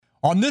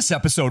On this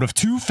episode of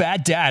Two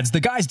Fat Dads, the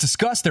guys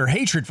discuss their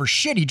hatred for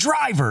shitty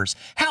drivers,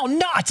 how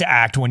not to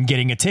act when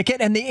getting a ticket,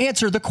 and they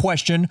answer the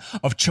question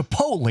of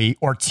Chipotle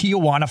or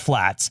Tijuana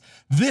Flats.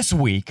 This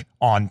week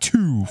on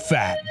Two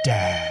Fat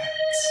Dads.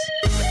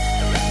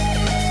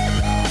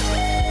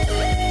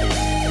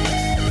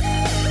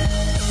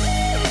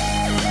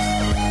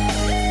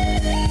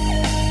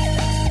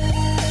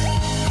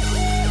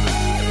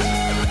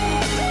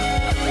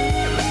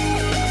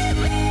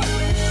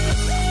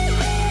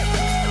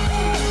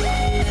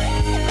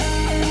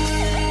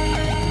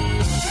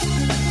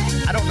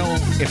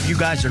 If you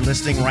guys are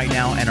listening right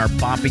now and are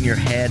bopping your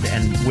head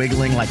and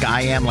wiggling like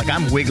I am, like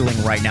I'm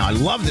wiggling right now. I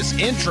love this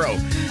intro.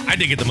 I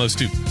dig it the most,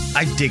 too.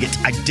 I dig it.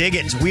 I dig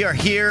it. We are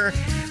here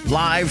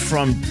live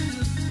from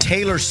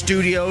Taylor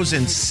Studios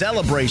in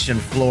Celebration,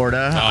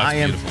 Florida. I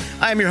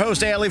am your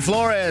host, Ali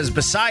Flores.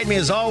 Beside me,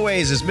 as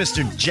always, is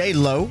Mr.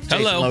 J-Lo.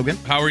 Hello. Logan.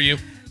 How are you?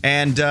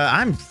 And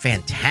I'm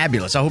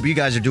fantabulous. I hope you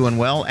guys are doing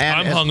well.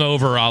 And I'm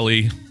hungover,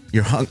 Ali.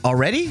 You're hung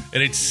already?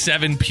 And it's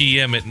 7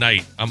 p.m. at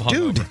night. I'm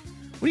hungover. Dude,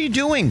 what are you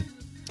doing?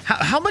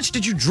 How much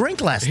did you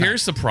drink last night?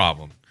 Here's the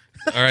problem.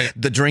 All right.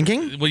 The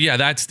drinking? Well, yeah,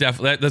 that's that's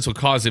what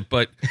caused it.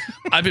 But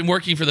I've been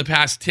working for the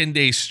past 10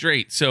 days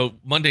straight. So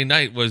Monday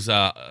night was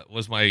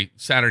my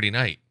Saturday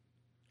night.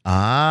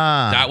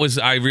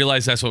 I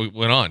realized that's what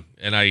went on.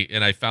 And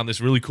I found this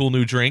really cool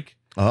new drink.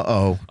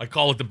 Uh-oh. I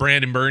call it the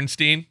Brandon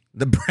Bernstein.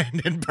 The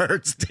Brandon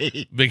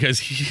Bernstein. Because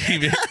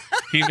he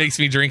makes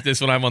me drink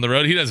this when I'm on the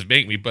road. He doesn't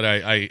make me, but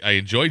I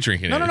enjoy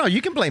drinking it. No.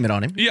 You can blame it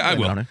on him. Yeah, I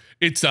will.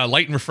 It's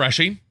light and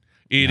refreshing.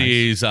 It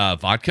is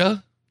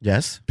vodka.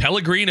 Yes.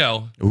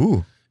 Pellegrino.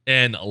 Ooh.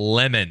 And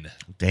lemon.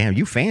 Damn,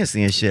 you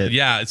fancy and shit.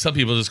 Yeah, some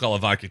people just call it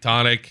vodka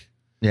tonic.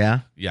 Yeah?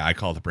 Yeah, I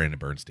call it the Brandon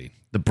Bernstein.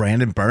 The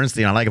Brandon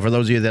Bernstein. I like it. For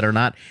those of you that are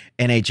not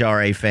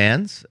NHRA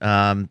fans,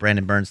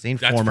 Brandon Bernstein.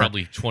 That's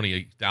probably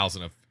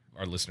 28,000 of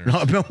our listeners.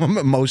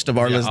 Most of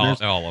our listeners.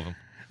 All of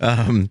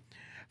them.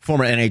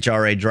 Former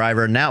NHRA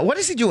driver. Now, what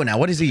is he doing now?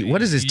 What is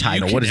his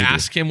title? You what does he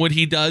ask him what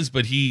he does,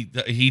 but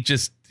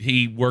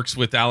he works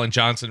with Alan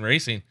Johnson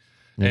Racing.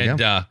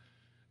 And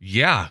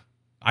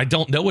I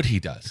don't know what he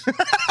does.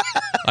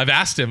 I've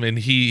asked him, and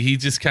he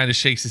just kind of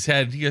shakes his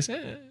head. He goes,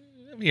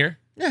 I'm here.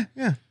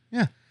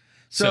 Yeah.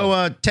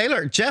 So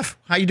Taylor, Jeff,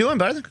 how you doing,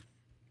 brother?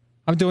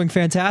 I'm doing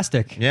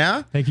fantastic.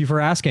 Yeah? Thank you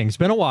for asking. It's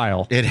been a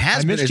while. It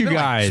has been. I missed you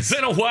guys. It's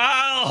been a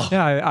while.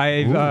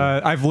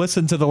 Yeah, I've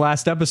listened to the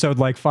last episode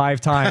like 5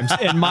 times.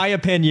 In my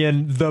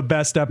opinion, the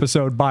best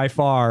episode by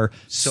far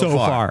so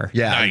far.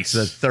 Yeah, nice.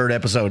 It's the third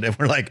episode, and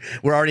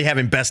we're already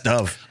having best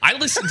of. I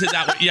listened to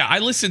that. Yeah, I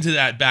listened to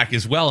that back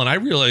as well, and I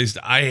realized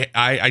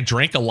I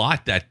drank a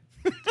lot that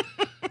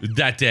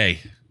day.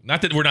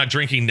 Not that we're not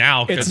drinking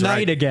now. It's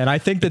night again. I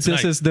think that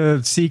this is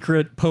the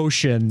secret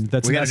potion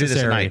that's we gotta do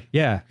necessary. this at night.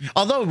 Yeah.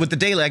 Although with the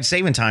daylight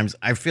saving times,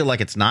 I feel like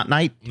it's not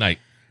night. No.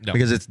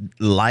 Because it's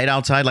light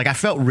outside. Like I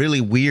felt really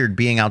weird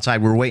being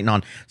outside. We were waiting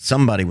on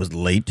somebody was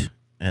late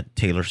at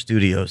Taylor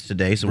Studios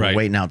today, so we're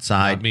waiting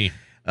outside. Not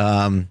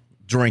me.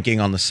 Drinking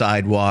on the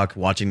sidewalk,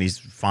 watching these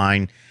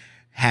fine,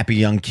 happy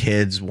young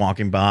kids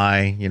walking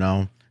by. You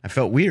know, I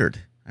felt weird.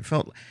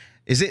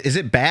 Is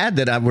it bad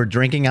that we're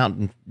drinking out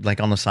like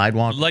on the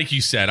sidewalk? Like you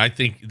said, I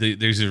think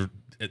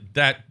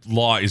that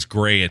law is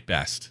gray at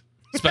best,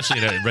 especially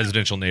in a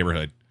residential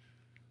neighborhood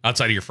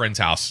outside of your friend's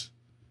house.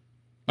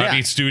 Yeah. I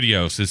mean,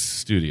 studios is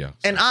studio.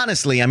 So. And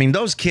honestly, I mean,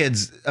 those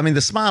kids, I mean,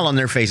 the smile on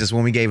their faces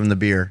when we gave them the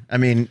beer, I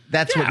mean,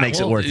 that's what makes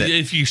it worth it.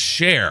 If you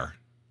share,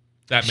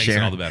 that makes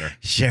it all the better.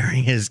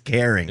 Sharing is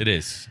caring. It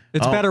is.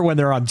 It's better when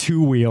they're on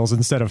 2 wheels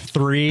instead of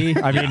 3.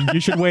 I mean,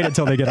 you should wait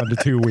until they get onto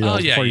 2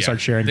 wheels before you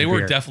start sharing They the were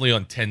beer. definitely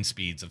on 10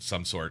 speeds of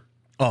some sort.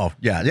 Oh,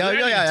 yeah.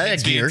 Yeah,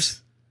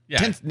 gears.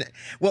 Yeah.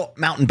 Well,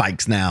 mountain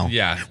bikes now.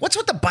 Yeah. What's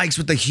with the bikes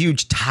with the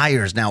huge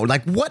tires now?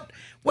 Like, what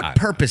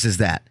purpose is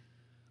that?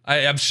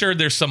 I'm sure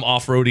there's some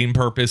off-roading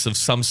purpose of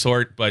some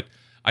sort, but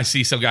I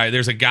see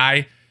there's a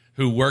guy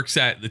who works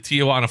at the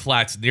Tijuana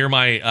Flats near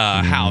my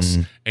house,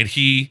 and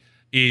he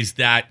is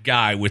that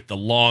guy with the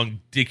long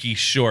dicky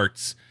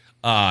shorts.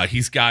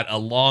 He's got a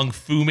long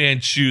Fu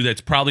Manchu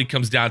that probably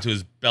comes down to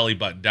his belly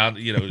button, down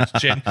his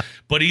chin,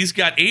 but he's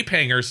got ape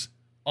hangers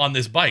on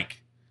this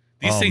bike.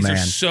 These things are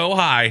so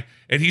high,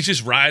 and he's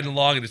just riding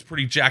along, and it's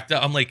pretty jacked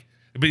up. I'm like,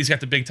 but he's got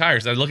the big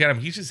tires. I look at him,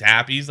 he's just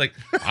happy. He's like,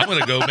 I'm going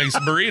to go make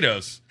some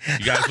burritos.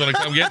 You guys want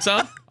to come get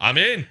some? I'm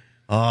in.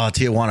 Oh,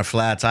 Tijuana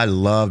Flats. I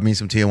love me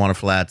some Tijuana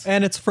Flats.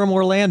 And it's from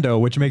Orlando,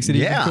 which makes it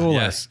even cooler.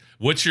 Yes.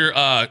 What's your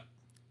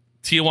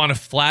Tijuana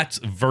Flats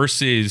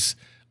versus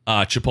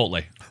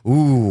Chipotle?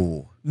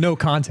 Ooh. No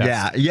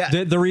contest. Yeah.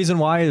 The reason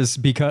why is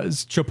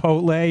because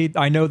Chipotle,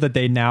 I know that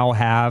they now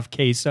have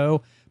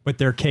queso, but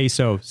their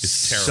queso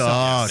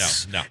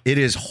sucks. No. It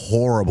is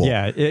horrible.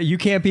 Yeah, you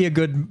can't be a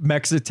good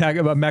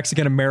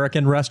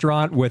Mexican-American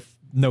restaurant with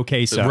no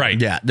queso. Right.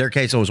 Yeah, their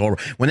queso was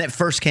horrible. When that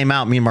first came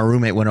out, me and my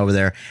roommate went over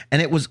there, and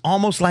it was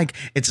almost like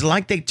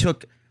they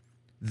took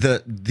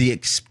the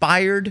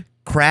expired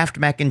Kraft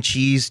mac and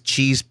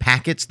cheese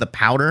packets, the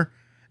powder,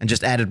 and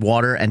just added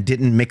water and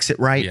didn't mix it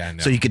right,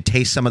 so you could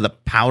taste some of the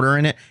powder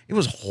in it. It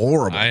was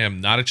horrible. I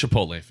am not a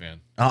Chipotle fan.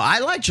 Oh, I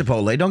like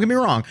Chipotle. Don't get me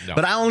wrong,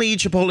 but I only eat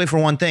Chipotle for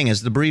one thing: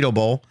 is the burrito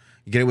bowl.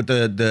 You get it with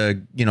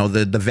the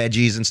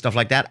veggies and stuff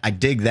like that. I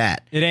dig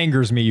that. It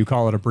angers me you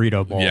call it a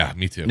burrito bowl. Yeah,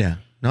 me too. Yeah.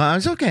 No,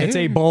 it's okay. It's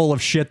a bowl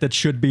of shit that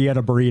should be in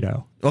a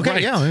burrito. Okay,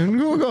 Right. yeah,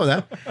 we'll go with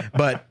that.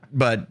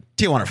 But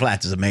Tijuana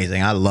Flats is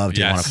amazing. I love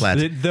Tijuana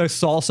Flats. The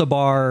salsa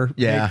bar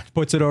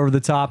puts it over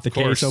the top. The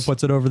queso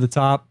puts it over the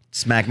top.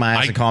 Smack my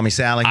ass and call me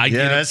Sally. I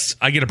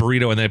get a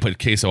burrito and then I put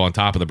queso on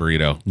top of the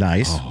burrito.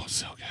 Nice. Oh,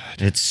 so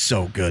good. It's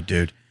so good,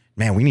 dude.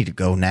 Man, we need to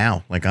go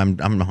now. Like I'm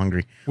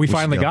hungry. We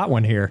finally got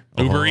one here.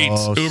 Uber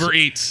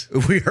Eats.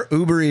 We are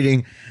Uber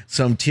eating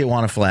some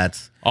Tijuana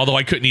Flats. Although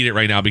I couldn't eat it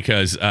right now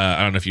because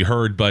I don't know if you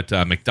heard, but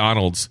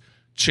McDonald's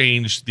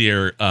changed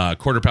their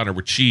quarter pounder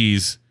with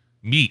cheese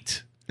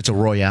meat. It's a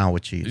Royale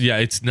with cheese. Yeah,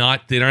 it's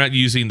not. They're not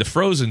using the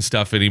frozen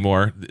stuff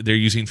anymore. They're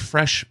using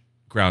fresh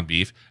ground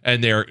beef,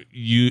 and they're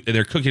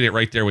cooking it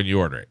right there when you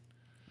order it.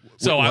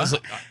 So what? I was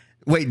like,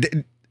 wait.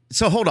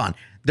 So hold on.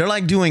 They're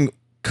like doing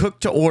cook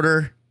to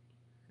order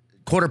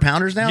quarter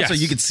pounders now, so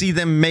you could see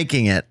them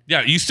making it.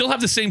 Yeah, you still have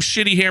the same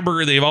shitty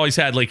hamburger they've always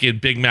had, like in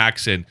Big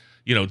Macs and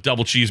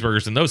double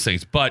cheeseburgers and those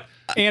things,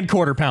 and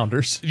quarter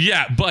pounders.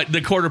 Yeah, but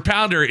the quarter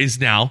pounder is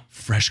now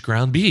fresh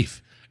ground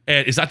beef,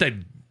 and it's not that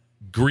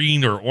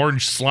green or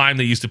orange slime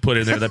they used to put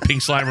in there, that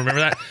pink slime. Remember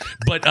that?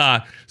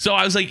 But so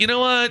I was like, you know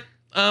what?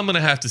 I'm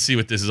gonna have to see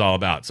what this is all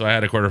about. So I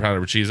had a quarter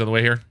pounder with cheese on the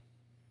way here.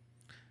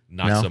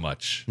 Not so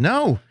much.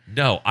 No,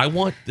 I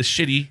want the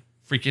shitty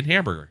freaking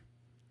hamburger.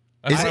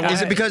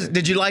 Is it because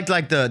did you like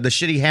the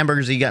shitty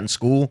hamburgers that you got in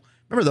school?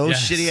 Remember those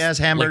shitty ass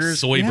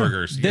hamburgers? Like soy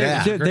burgers.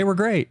 They were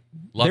great.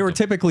 Loved they were them.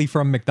 typically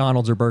from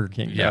McDonald's or Burger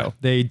King. Yeah. Though.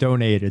 They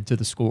donated to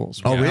the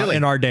schools. Oh, really?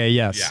 In our day,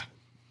 yes. Yeah.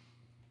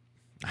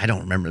 I don't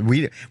remember. I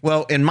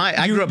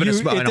grew up in a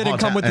small. It didn't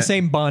come with the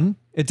same bun.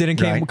 It didn't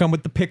come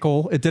with the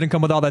pickle. It didn't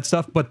come with all that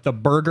stuff. But the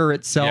burger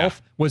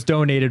itself was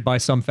donated by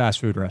some fast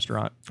food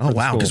restaurant. Oh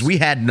wow! Because we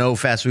had no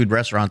fast food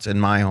restaurants in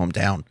my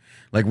hometown.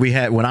 Like we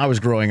had when I was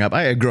growing up.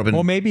 I grew up in.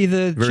 Well, maybe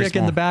the chick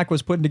small. in the back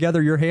was putting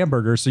together your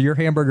hamburger, so your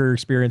hamburger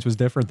experience was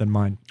different than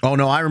mine. Oh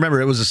no, I remember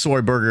it was a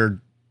soy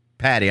burger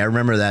patty. I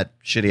remember that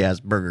shitty ass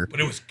burger. But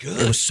it was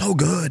good. It was so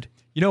good.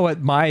 You know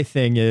what my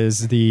thing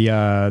is?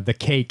 The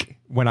cake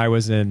when I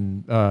was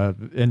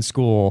in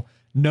school.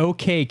 No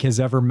cake has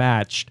ever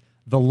matched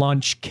the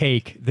lunch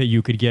cake that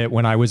you could get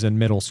when I was in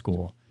middle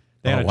school.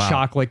 They had a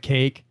chocolate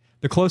cake.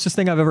 The closest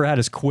thing I've ever had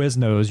is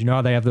Quiznos. You know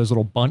how they have those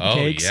little bundt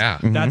cakes? Yeah.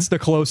 Mm-hmm. That's the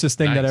closest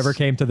thing that ever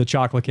came to the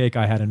chocolate cake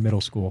I had in middle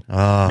school.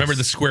 Remember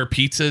the square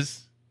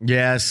pizzas?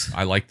 Yes.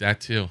 I like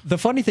that too. The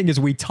funny thing is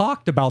we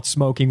talked about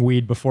smoking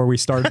weed before we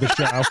started the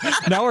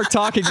show. Now we're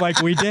talking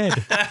like we did.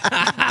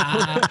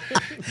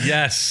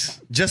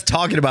 Yes. Just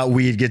talking about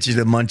weed gets you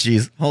the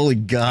munchies. Holy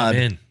God.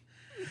 I'm in.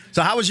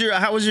 So how was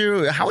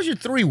your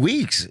 3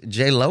 weeks,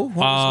 J-Lo?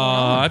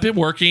 I've been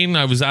working.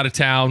 I was out of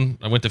town.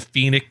 I went to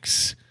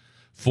Phoenix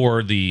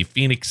for the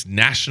Phoenix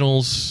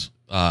Nationals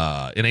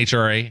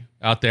NHRA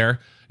out there.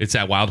 It's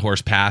at Wild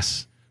Horse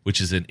Pass,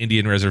 which is an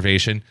Indian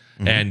reservation.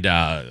 And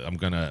I'm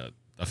going to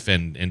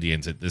offend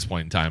Indians at this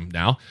point in time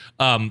now.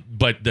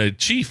 But the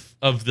chief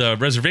of the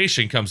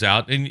reservation comes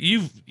out, and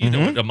you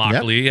know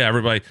Immokalee,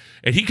 everybody,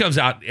 and he comes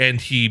out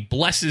and he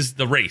blesses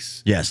the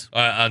race. Yes.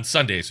 On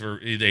Sundays, where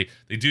they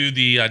do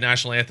the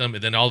national anthem,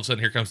 and then all of a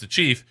sudden here comes the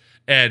chief.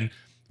 And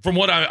from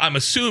what I'm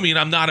assuming,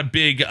 I'm not a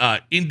big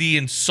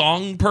Indian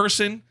song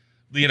person.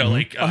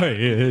 Like like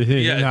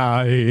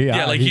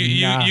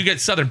you get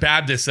Southern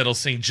Baptists that'll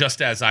sing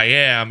 "Just as I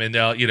Am," and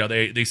they'll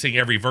they sing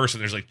every verse,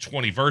 and there's like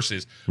 20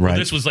 verses. Right. Well,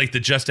 this was like the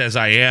 "Just as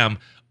I Am"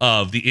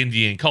 of the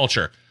Indian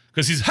culture,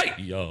 because he's and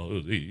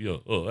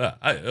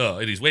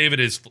he's waving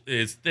his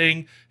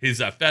thing,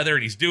 his feather,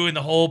 and he's doing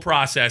the whole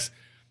process.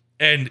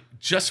 And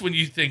just when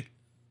you think,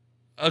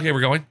 okay,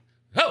 we're going.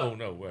 Oh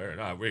no, we're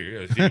not.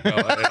 We're going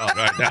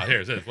right now.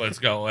 Here's it. Let's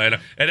go. And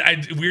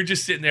we were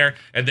just sitting there,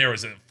 and there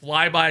was a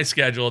flyby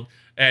scheduled.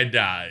 And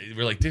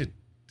we're like, dude,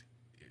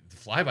 the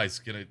flyby's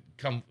gonna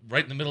come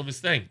right in the middle of his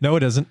thing. No,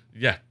 it isn't.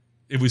 Yeah,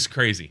 it was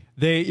crazy.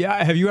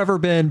 Have you ever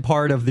been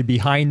part of the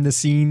behind the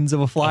scenes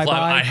of a flyby?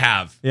 I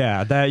have.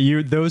 Yeah,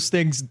 those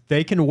things,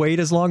 they can wait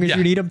as long as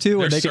you need them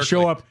to, and they can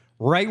show up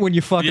right when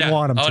you fucking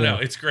want them to. Oh no,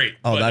 it's great.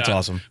 Oh, that's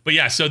awesome. But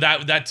yeah, so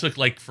that took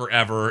like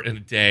forever and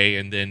a day,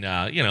 and then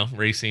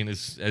racing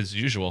is as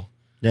usual.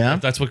 Yeah,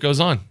 that's what goes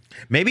on.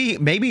 Maybe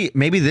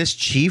this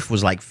chief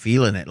was like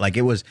feeling it. Like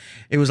it was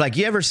like,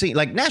 you ever see,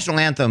 like, national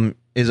anthem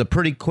is a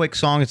pretty quick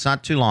song. It's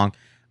not too long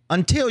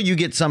until you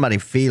get somebody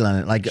feeling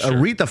it. Like Sure.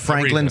 Aretha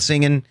Franklin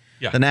singing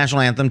the national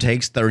anthem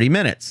takes 30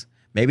 minutes.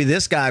 Maybe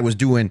this guy was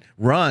doing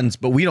runs,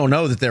 but we don't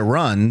know that they're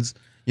runs.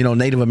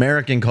 Native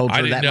American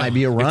culture, that might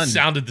be a run. It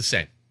sounded the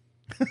same.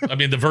 I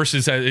mean, the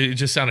verses, it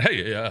just sounded,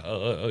 hey, I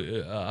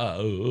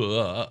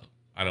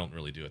don't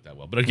really do it that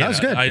well. But again,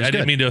 good. I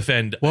didn't mean to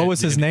offend. What was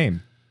his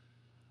name?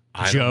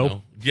 Joe. Don't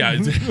know. Yeah.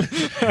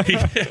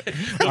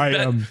 I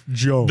am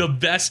Joe. The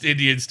best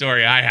Indian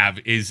story I have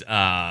is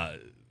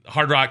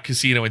Hard Rock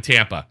Casino in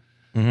Tampa.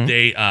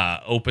 they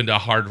opened a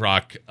Hard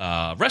Rock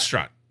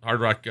restaurant, Hard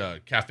Rock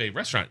Cafe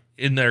restaurant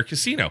in their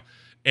casino,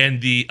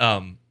 and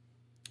to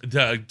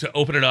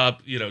open it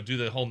up, do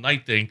the whole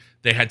night thing,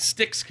 they had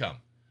Styx come.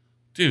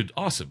 Dude,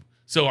 awesome.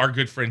 So our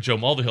good friend Joe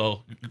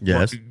Mulvihill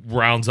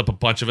rounds up a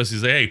bunch of us.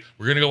 He's like, hey,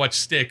 we're going to go watch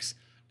Styx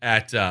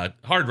at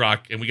Hard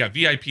Rock, and we got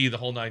VIP the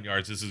whole 9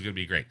 yards. This is going to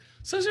be great.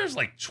 So there's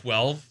like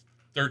 12,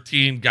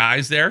 13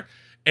 guys there,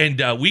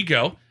 and we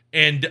go,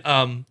 and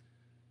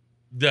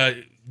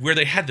where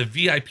they had the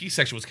VIP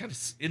section was kind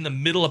of in the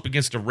middle up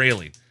against a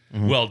railing.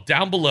 Mm-hmm. Well,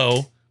 down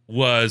below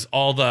was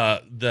all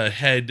the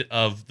head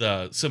of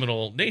the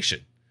Seminole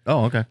Nation.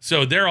 Oh, okay.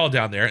 So they're all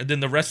down there, and then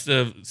the rest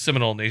of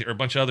Seminole Nation, or a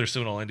bunch of other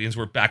Seminole Indians,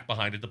 were back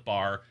behind at the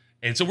bar,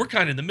 and so we're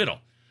kind of in the middle.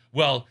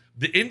 Well,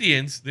 the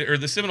Indians, or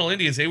the Seminole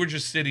Indians, they were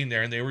just sitting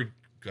there, and they were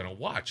going to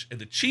watch, and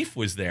the chief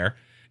was there,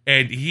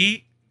 and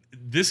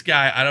this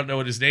guy, I don't know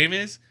what his name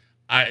is,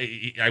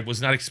 I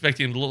was not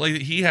expecting him to look like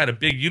it. He had a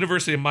big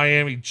University of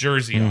Miami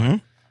jersey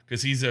on,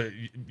 because he's a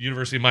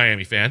University of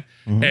Miami fan,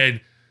 and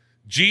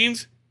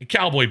jeans and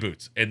cowboy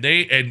boots, and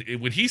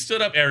when he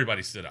stood up,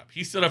 everybody stood up.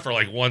 He stood up for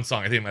like one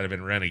song. I think it might have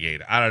been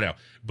Renegade. I don't know,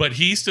 but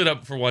he stood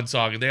up for one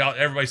song, and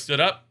everybody stood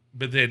up.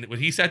 But then when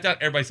he sat down,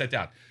 everybody sat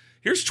down.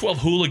 Here's 12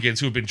 hooligans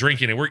who have been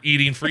drinking, and we're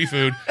eating free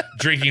food,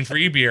 drinking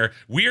free beer.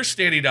 We are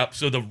standing up,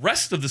 so the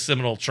rest of the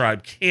Seminole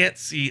tribe can't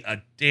see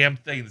a damn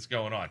thing that's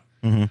going on.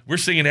 Mm-hmm. We're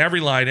singing every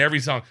line, every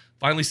song.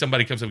 Finally,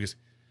 somebody comes up and goes,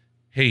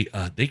 "Hey,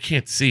 they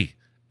can't see,"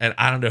 and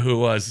I don't know who it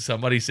was.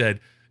 Somebody said,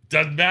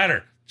 "Doesn't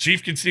matter.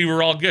 Chief can see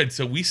we're all good."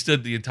 So we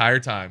stood the entire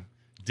time.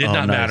 Did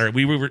not matter.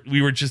 We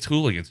were just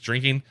hooligans,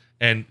 drinking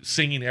and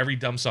singing every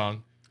dumb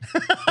song.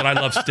 But I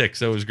love Styx,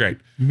 so it was great.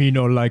 Me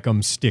no like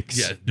 'em Styx.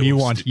 Yeah, me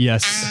want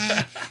yes.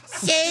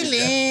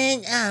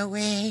 Sailing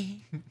away,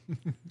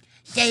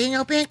 sailing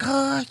open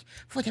course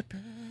for the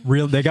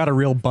bird. They got a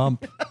real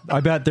bump. I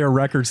bet their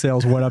record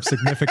sales went up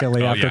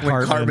significantly after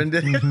Carbon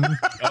did.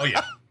 Oh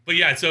yeah, but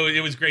yeah. So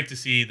it was great to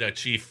see the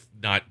chief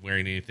not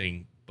wearing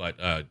anything but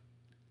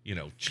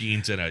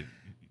jeans and a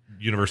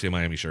University of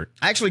Miami shirt.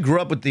 I actually grew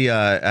up with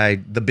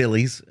the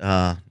Billies.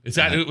 Was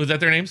that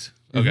their names?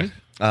 Okay.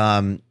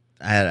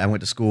 I went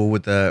to school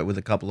with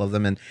a couple of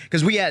them, and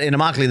because in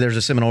Immokalee there's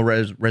a Seminole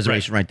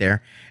reservation right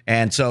there,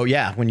 and so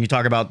when you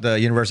talk about the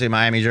University of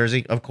Miami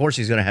jersey, of course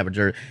he's going to have a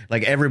jersey.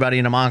 Like everybody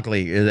in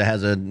Immokalee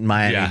has a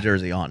Miami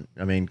jersey on.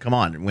 I mean, come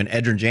on. When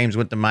Edgerrin James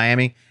went to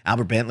Miami,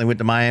 Albert Bentley went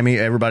to Miami.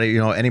 Everybody,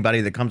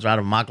 anybody that comes out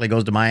of Immokalee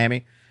goes to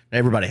Miami.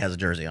 Everybody has a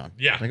jersey on.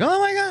 Yeah. Like, oh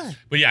my god.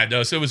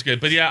 But so it was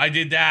good. But I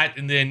did that,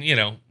 and then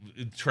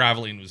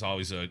traveling was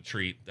always a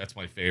treat. That's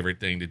my favorite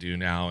thing to do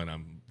now, and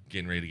I'm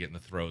getting ready to get in the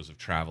throes of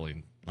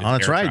traveling. Oh,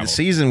 that's right. Travel. The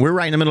season. We're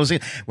right in the middle of the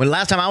season. When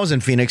last time I was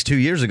in Phoenix 2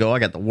 years ago, I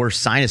got the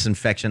worst sinus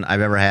infection I've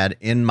ever had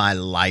in my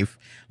life.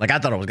 Like I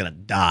thought I was going to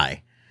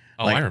die.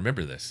 Oh, I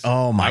remember this.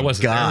 Oh my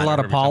god! A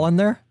lot of pollen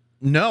there.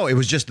 No, it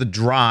was just the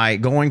dry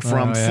going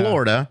from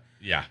Florida,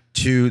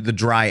 to the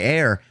dry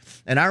air.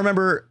 And I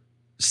remember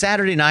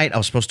Saturday night I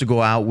was supposed to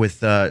go out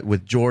with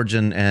George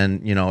and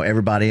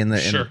everybody in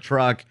the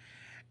truck,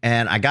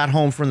 and I got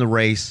home from the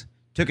race,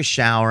 took a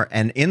shower,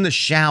 and in the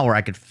shower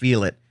I could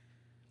feel it.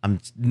 I'm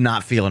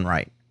not feeling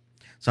right.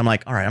 So I'm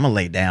like, all right, I'm going to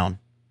lay down.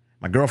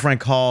 My girlfriend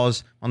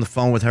calls on the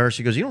phone with her.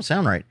 She goes, you don't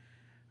sound right.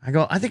 I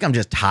go, I think I'm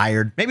just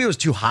tired. Maybe it was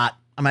too hot.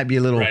 I might be a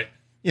little,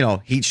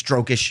 heat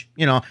stroke-ish.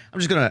 I'm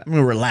going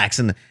to relax.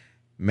 And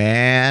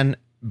man,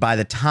 by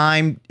the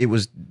time it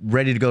was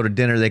ready to go to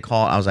dinner, they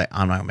called. I was like,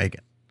 I'm not going to make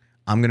it.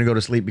 I'm going to go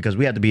to sleep because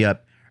we had to be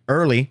up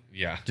early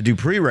to do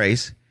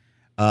pre-race.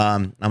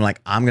 I'm like,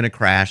 I'm going to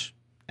crash.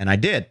 And I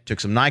did. Took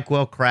some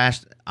NyQuil,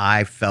 crashed.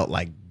 I felt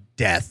like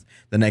death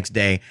the next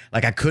day.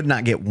 Like I could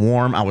not get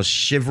warm. I was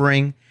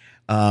shivering.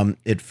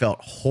 It felt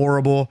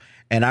horrible.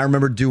 And I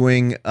remember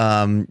doing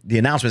the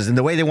announcements, and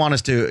the way they want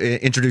us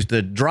to introduce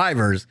the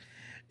drivers,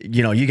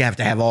 you have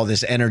to have all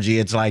this energy.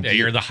 It's like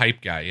you're the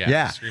hype guy.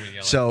 Yeah. Screaming,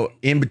 yelling. So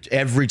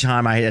every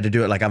time I had to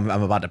do it, like I'm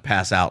about to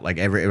pass out. Like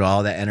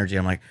all that energy,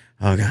 I'm like,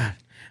 oh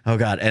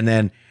god. And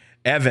then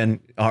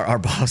Evan, our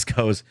boss,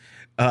 goes,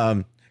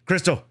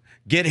 Crystal,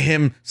 get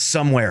him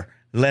somewhere.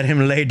 Let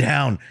him lay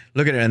down.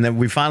 Look at it. And then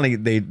we finally,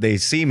 they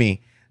see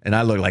me, and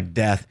I look like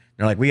death.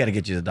 They're like, we got to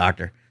get you to the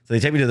doctor. So they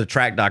take me to the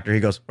track doctor. He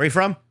goes, where are you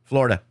from?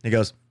 Florida. He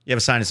goes, you have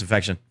a sinus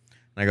infection.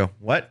 And I go,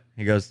 what?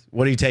 He goes,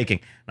 what are you taking?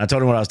 And I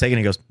told him what I was taking.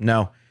 He goes,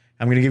 no,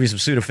 I'm going to give you some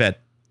Sudafed.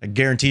 I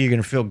guarantee you're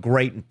going to feel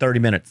great in 30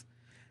 minutes.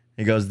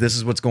 He goes, this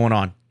is what's going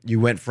on.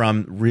 You went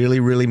from really,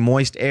 really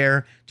moist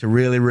air to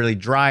really, really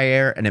dry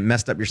air, and it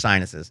messed up your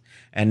sinuses.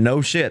 And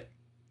no shit,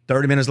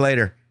 30 minutes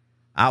later,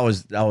 I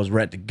was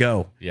ready to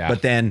go. Yeah.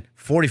 But then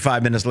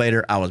 45 minutes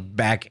later, I was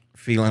back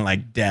feeling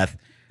like death.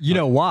 You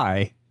know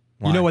why?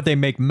 You know what they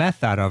make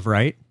meth out of,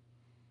 right?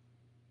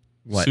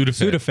 What?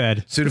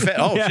 Sudafed.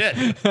 Oh,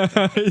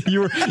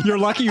 shit. You're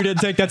lucky you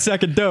didn't take that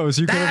second dose.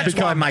 You could have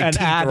become my an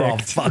teeth addict. Are all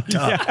fucked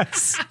up.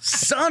 Yes.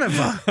 Son of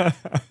a.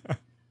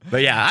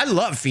 But yeah, I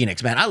love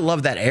Phoenix, man. I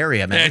love that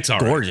area, man. It's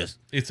gorgeous.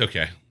 Right. It's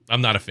okay.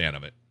 I'm not a fan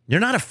of it. You're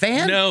not a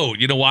fan? No.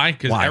 You know why?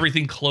 Because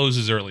everything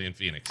closes early in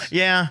Phoenix.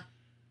 Yeah.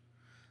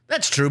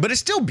 That's true, but it's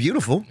still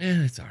beautiful.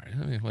 Yeah, it's all right.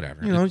 I mean,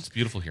 whatever. You know, it's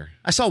beautiful here.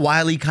 I saw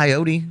Wile E.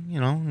 Coyote,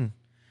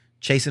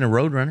 chasing a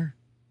roadrunner.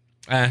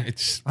 I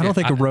don't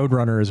think a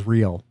roadrunner is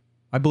real.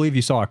 I believe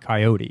you saw a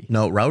coyote.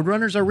 No,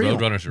 roadrunners are real.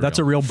 Roadrunners are That's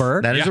real. a real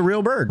bird? That is a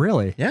real bird.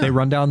 Really? Yeah. They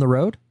run down the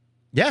road?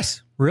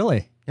 Yes.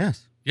 Really?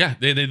 Yes. Yeah,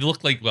 they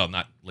look like, well,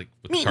 not like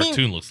what the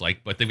cartoon looks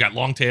like, but they've got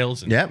long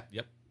tails. And, Yep.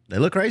 Yep. They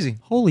look crazy.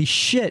 Holy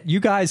shit. You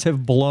guys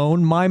have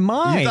blown my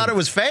mind. You thought it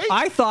was fake?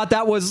 I thought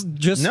that was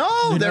just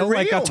they're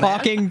like real, a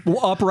talking,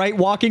 upright,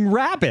 walking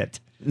rabbit.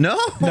 No,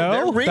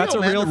 they're real. That's a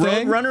man. real the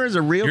thing? Roadrunner is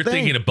a real You're thing.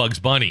 thinking of Bugs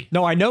Bunny.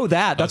 No, I know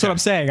that. That's what I'm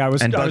saying. I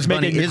was Bugs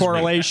Bunny making the is real.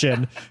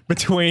 correlation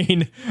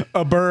between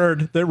a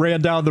bird that ran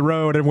down the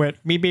road and went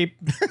meep meep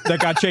that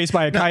got chased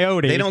by a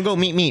coyote. They don't go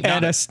meet me.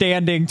 and a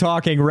standing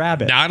talking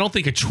rabbit. Now, I don't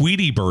think a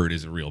Tweety bird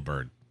is a real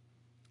bird.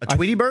 A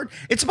Tweety bird?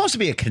 It's supposed to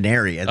be a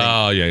canary, I think.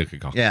 Oh, yeah, you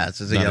could call it. Yeah,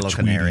 it's a Not yellow Tweety.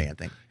 canary, I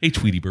think. Hey,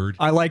 Tweety bird.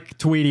 I like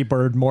Tweety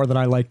Bird more than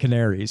I like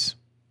canaries.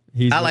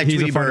 I like he's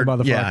Tweety a funny bird.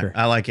 motherfucker. Yeah,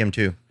 I like him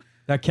too.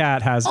 That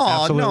cat has Oh,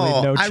 absolutely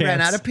no I chance.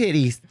 ran out of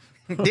pitties.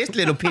 This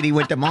little pitty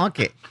went to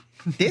market.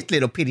 This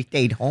little pitty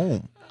stayed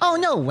home. Oh,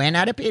 no, ran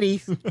out of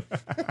pitties.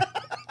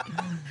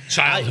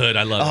 Childhood,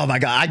 I love Oh it. my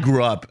God, I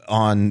grew up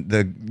on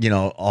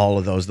all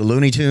of those. The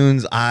Looney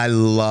Tunes, I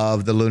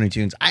love the Looney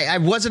Tunes. I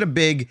wasn't a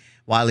big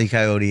Wile E.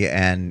 Coyote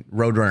and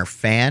Roadrunner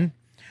fan,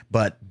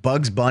 but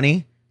Bugs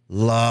Bunny,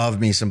 love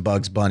me some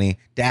Bugs Bunny.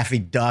 Daffy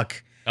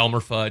Duck,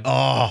 Elmer Fudd.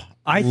 oh,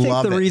 I think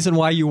love the it. reason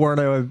why you weren't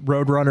a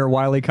Roadrunner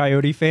Wile E.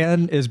 Coyote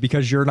fan is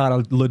because you're not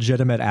a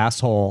legitimate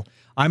asshole.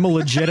 I'm a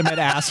legitimate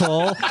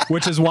asshole,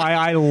 which is why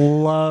I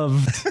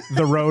loved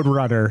the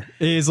Roadrunner.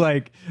 He's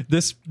like,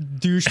 this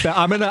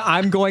douchebag.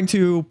 I'm going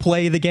to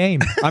play the game.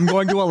 I'm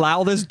going to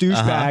allow this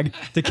douchebag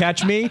to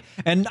catch me,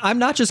 and I'm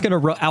not just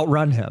going to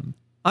outrun him.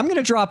 I'm going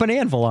to drop an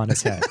anvil on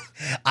his head.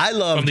 I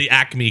love From the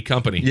Acme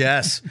Company.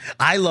 Yes,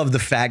 I love the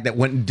fact that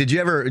do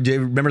you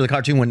remember the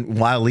cartoon when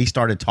Wile E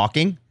started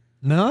talking?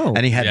 No.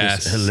 And he had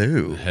Yes. this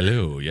hello.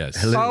 Hello,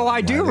 yes. Oh,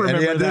 I do And he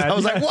remember had this- that. I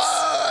was like, yes.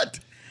 what?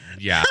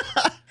 Yeah.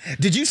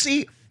 Did you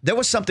see? There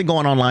was something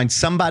going on online.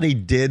 Somebody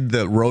did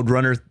the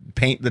Roadrunner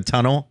paint the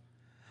tunnel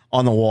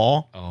on the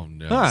wall. Oh,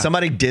 no. Huh.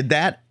 Somebody did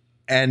that,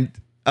 and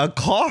a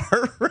car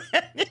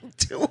ran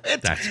into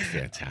it. That's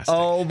fantastic.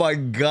 Oh my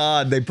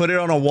God! They put it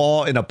on a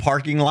wall in a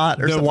parking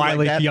lot or The something Wile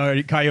E. like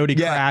that. Coyote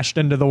Yeah. crashed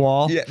into the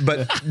wall. Yeah,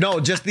 but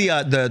no, just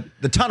the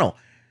tunnel.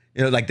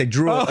 Like they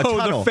drew a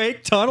tunnel. the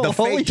fake tunnel. The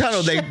Holy fake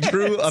tunnel. They shit.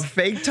 drew a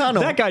fake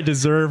tunnel. That guy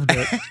deserved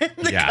it.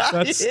 Yeah.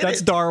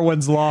 That's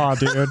Darwin's law,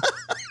 dude.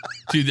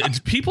 Dude, it's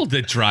people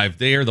that drive,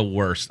 they are the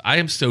worst. I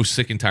am so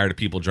sick and tired of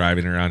people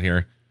driving around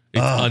here.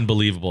 It's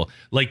unbelievable.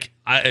 Like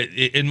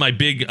in my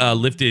big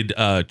lifted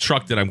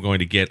truck that I'm going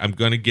to get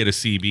a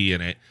CB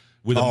in it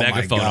with a Oh, my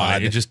megaphone on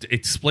God. it and just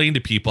explain to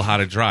people how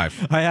to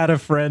drive. I had a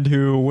friend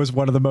who was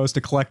one of the most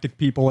eclectic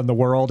people in the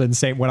world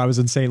when I was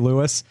in St.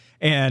 Louis,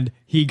 and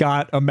he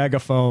got a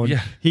megaphone.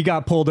 Yeah. He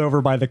got pulled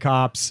over by the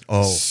cops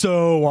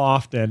so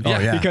often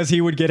yeah. because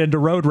he would get into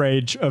road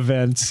rage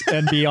events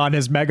and be on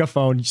his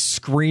megaphone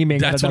screaming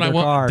That's at what I another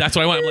want. car. That's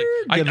what I want.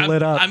 I'm like, Get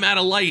lit up. I'm at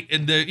a light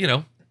and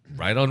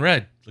right on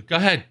red. Like, go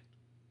ahead.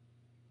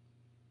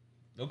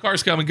 No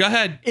cars coming. Go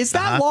ahead. Is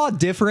that law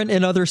different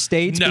in other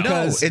states? No.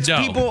 Because It's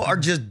people are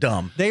just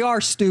dumb. they are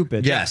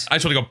stupid. Yes. I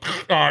just want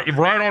to go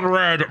right on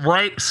red,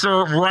 right,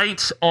 sir,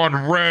 right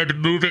on red.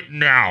 Move it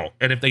now.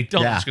 And if they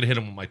don't, I'm Yeah. just going to hit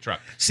them with my truck.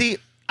 See,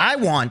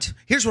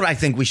 here's what I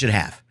think we should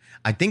have.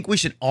 I think we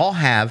should all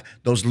have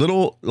those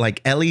little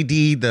like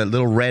the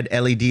little red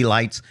LED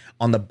lights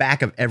on the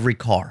back of every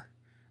car.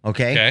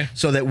 Okay.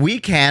 So that we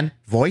can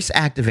voice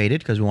activated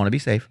because we want to be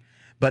safe.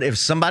 But if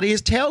somebody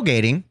is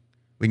tailgating,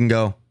 we can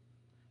go,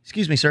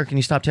 excuse me, sir, can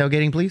you stop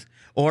tailgating, please?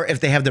 Or if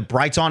they have their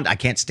brights on, I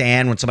can't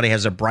stand when somebody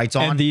has their brights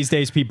on. And these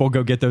days, people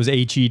go get those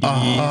HEDs.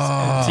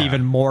 And it's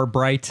even more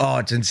bright. Oh,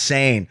 it's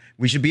insane.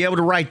 We should be able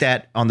to write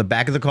that on the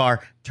back of the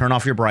car. Turn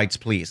off your brights,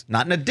 please.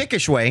 Not in a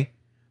dickish way,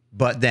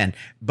 but then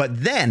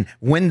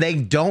when they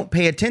don't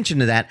pay attention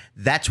to that,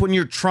 that's when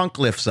your trunk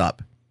lifts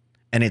up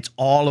and it's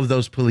all of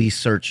those police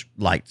search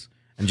lights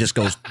and just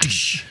goes.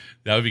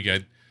 That would be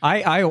good.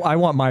 I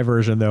want my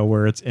version, though,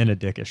 where it's in a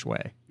dickish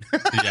way.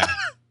 Yeah.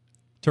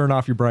 Turn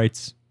off your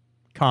brights,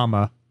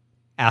 comma,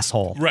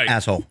 asshole. Right.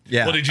 Asshole.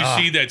 Yeah. Well, did you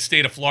see that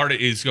state of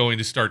Florida is going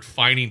to start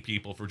fining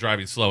people for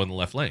driving slow in the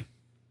left lane?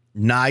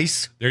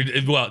 Nice.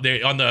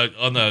 They on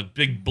the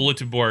big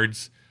bulletin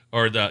boards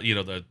or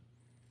the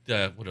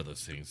what are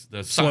those things?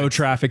 The Slow signs.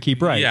 traffic,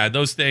 keep right. Yeah,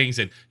 those things,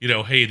 and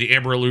hey, the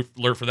Amber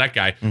Alert for that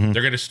guy. Mm-hmm.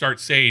 They're going to start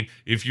saying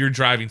if you're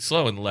driving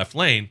slow in the left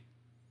lane,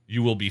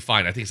 you will be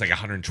fined. I think it's like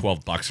 $112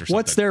 or something.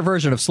 What's their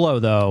version of slow,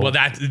 though? Well,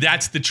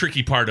 that's the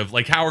tricky part of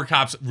like how are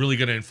cops really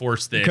going to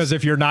enforce this? Because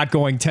if you're not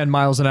going 10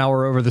 miles an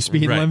hour over the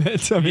speed Right.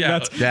 limit, I mean, Yeah.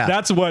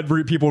 that's what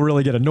people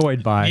really get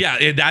annoyed by. Yeah,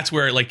 and that's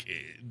where like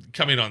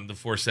coming on the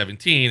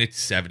 417, it's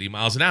 70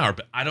 miles an hour.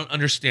 But I don't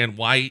understand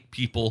why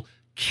people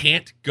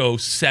can't go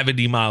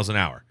 70 miles an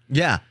hour.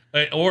 Yeah.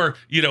 Or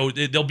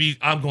they'll be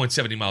I'm going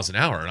 70 miles an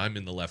hour and I'm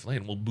in the left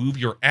lane. Well, move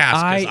your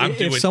ass because I'm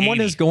doing if someone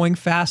 80. is going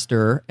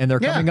faster and they're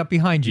Yeah. coming up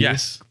behind you,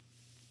 Yes,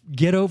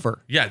 get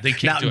over. Yeah, they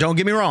can't. Now, don't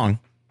get me wrong.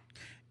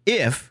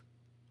 If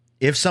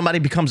somebody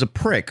becomes a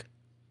prick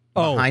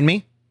behind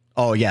me,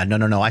 oh yeah,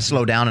 no. I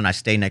slow down and I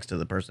stay next to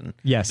the person.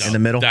 Yes. In the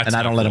middle, That's and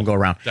I don't not let cool. them go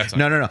around. That's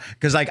No.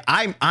 Because like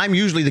I'm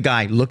usually the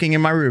guy looking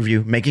in my rear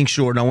view, making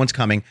sure no one's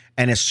coming,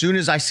 and as soon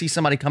as I see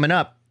somebody coming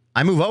up,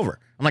 I move over.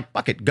 I'm like,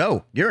 fuck it,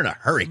 go. You're in a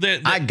hurry.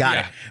 I got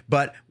it.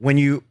 But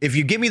if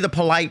you give me the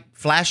polite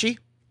flashy,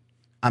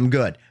 I'm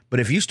good. But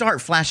if you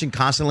start flashing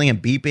constantly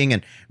and beeping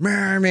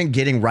and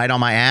getting right on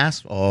my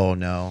ass, oh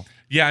no.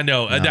 Yeah,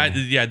 no.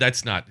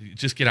 That's not.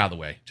 Just get out of the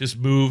way. Just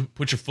move.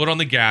 Put your foot on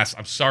the gas.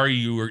 I'm sorry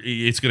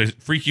it's going to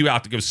freak you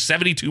out to go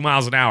 72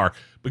 miles an hour,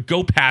 but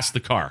go past the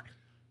car.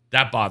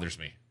 That bothers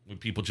me when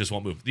people just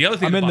won't move. The other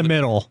thing I'm in the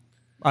middle.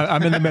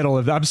 I'm in the middle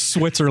of. I'm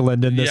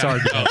Switzerland in this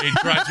argument. No, it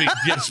drives me.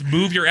 Just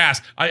move your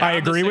ass. I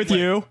agree with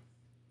you.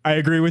 I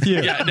agree with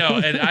you. Yeah, no,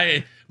 and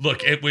I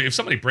look if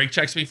somebody brake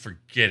checks me,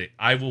 forget it.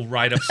 I will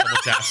ride up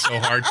someone's ass so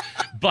hard.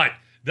 But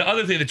the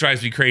other thing that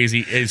drives me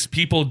crazy is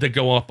people that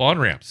go up on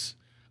ramps.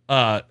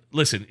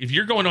 Listen, if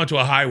you're going onto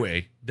a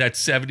highway that's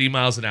 70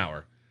 miles an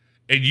hour,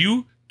 and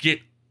you get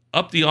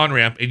up the on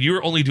ramp and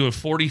you're only doing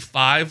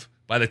 45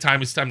 by the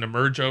time it's time to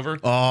merge over,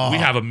 we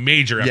have a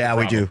major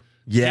we do.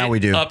 Yeah, we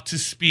do. Up to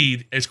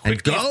speed as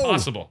quickly as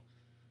possible.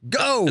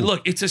 Go. And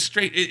look, it's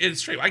straight.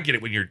 I get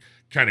it when you're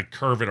kind of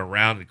curving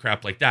around and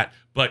crap like that,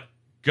 but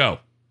go.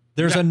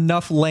 There's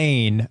enough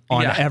lane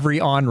on every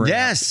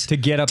on-ramp to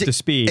get up to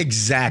speed.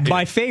 Exactly.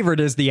 My favorite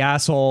is the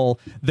asshole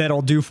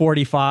that'll do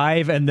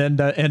 45 and then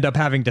end up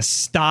having to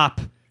stop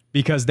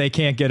because they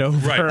can't get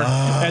over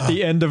at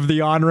the end of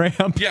the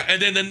on-ramp. Yeah,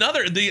 and then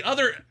the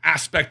other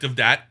aspect of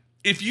that,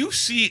 if you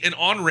see an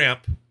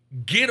on-ramp,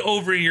 get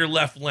over in your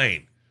left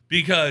lane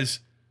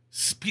because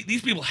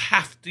these people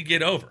have to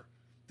get over.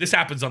 This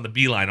happens on the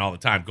B line all the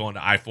time, going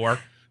to I-4.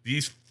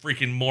 These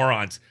freaking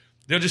morons,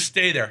 they'll just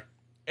stay there.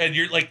 And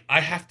you're like,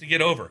 I have to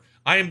get over.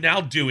 I am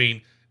now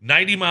doing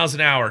 90 miles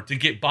an hour to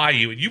get by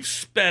you, and you've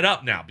sped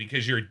up now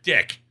because you're a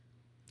dick.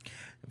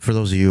 For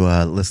those of you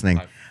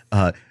listening,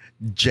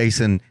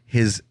 Jason,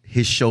 his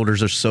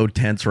shoulders are so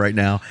tense right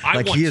now.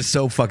 He is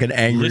so fucking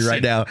angry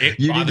right now.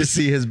 You need to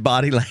see his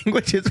body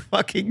language. It's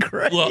fucking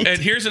great. Well, and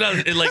here's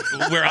another, like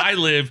where I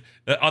live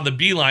on the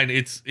B line,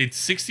 it's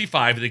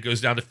 65 and it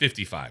goes down to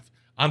 55.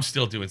 I'm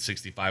still doing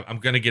 65. I'm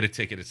going to get a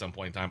ticket at some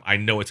point in time. I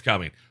know it's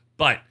coming.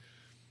 But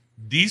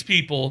these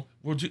people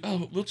will do,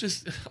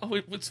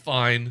 it's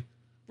fine.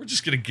 We're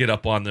just going to get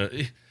up on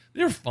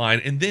they're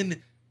fine. And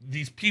then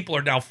these people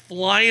are now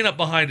flying up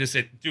behind us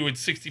at doing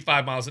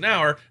 65 miles an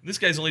hour. And this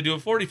guy's only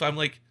doing 45. I'm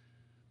like,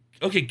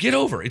 okay, get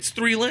over. It's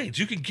 3 lanes.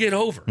 You can get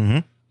over. Mm-hmm.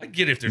 I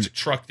get if there's a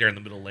truck there in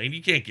the middle lane.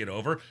 You can't get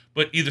over.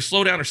 But either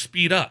slow down or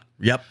speed up.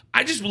 Yep.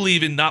 I just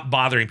believe in not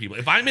bothering people.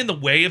 If I'm in the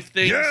way of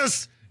things.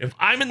 Yes. If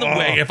I'm in the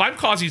way, if I'm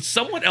causing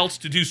someone else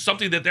to do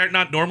something that they're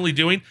not normally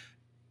doing,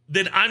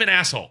 then I'm an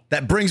asshole.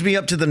 That brings me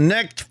up to the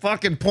next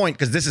fucking point,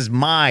 because this is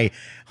my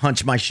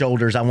hunch my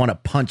shoulders. I want to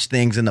punch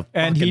things in the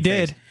fucking he face.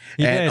 did.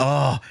 He did.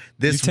 Oh,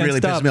 this really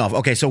pissed me off.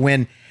 Okay, so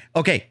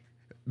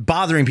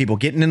bothering people,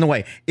 getting in the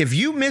way. If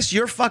you miss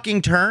your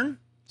fucking turn,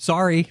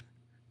 sorry.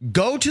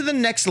 Go to the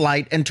next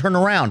light and turn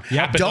around.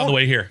 Happened on the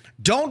way here.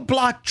 Don't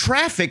block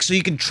traffic so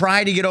you can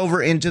try to get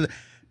over into the...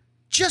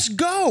 Just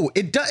go.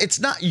 It's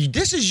not.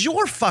 This is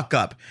your fuck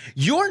up.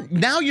 You're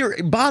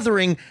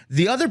bothering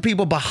the other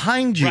people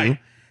behind you. Right.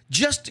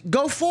 Just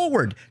go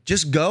forward.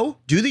 Just go.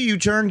 Do the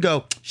U-turn.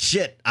 Go.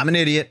 Shit. I'm an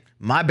idiot.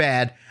 My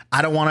bad.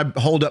 I don't want to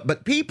hold up.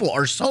 But people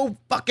are so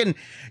fucking.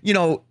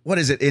 What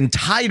is it?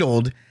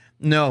 Entitled.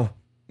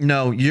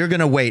 No, you're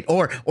gonna wait,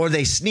 or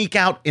they sneak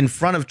out in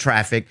front of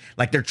traffic,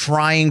 like they're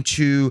trying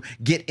to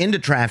get into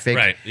traffic,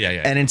 right?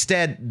 Yeah. And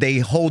instead they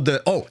hold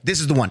the. Oh,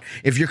 this is the one.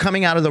 If you're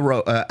coming out of the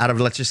road,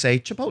 let's just say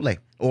Chipotle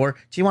or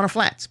Tijuana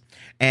Flats,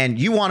 and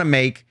you want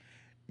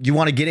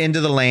to get into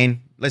the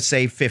lane, let's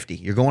say 50.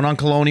 You're going on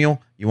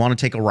Colonial. You want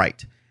to take a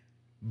right,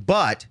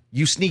 but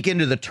you sneak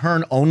into the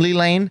turn only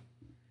lane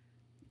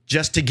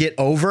just to get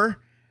over.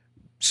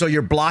 So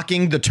you're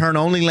blocking the turn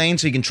only lane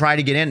so you can try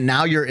to get in.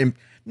 Now you're in.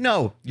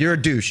 No, you're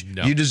a douche.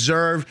 No. You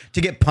deserve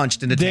to get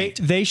punched in the taint.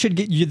 They should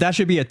get you. That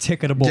should be a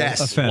ticketable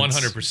offense.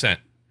 100%.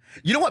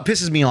 You know what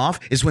pisses me off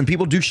is when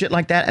people do shit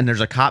like that and there's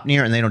a cop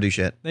near and they don't do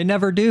shit. They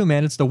never do,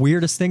 man. It's the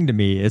weirdest thing to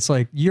me. It's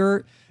like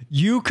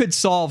you could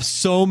solve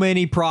so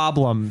many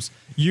problems.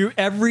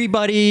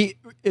 Everybody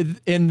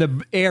in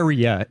the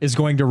area is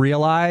going to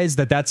realize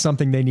that that's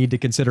something they need to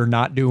consider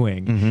not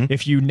doing. Mm-hmm.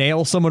 If you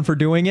nail someone for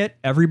doing it,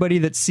 everybody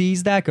that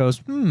sees that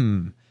goes,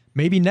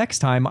 maybe next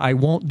time I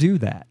won't do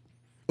that.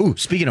 Ooh,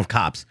 speaking of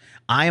cops,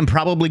 I am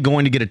probably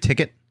going to get a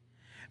ticket,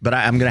 but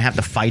I'm going to have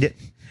to fight it.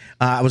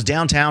 I was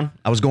downtown.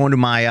 I was going to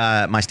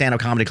my stand-up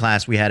comedy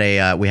class. We have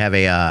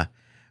a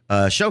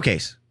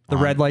showcase. The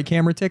red light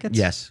camera tickets?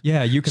 Yes.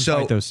 Yeah, you can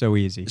fight those so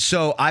easy.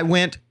 So I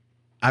went,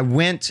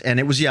 and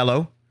it was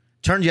yellow.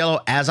 Turned yellow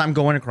as I'm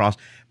going across.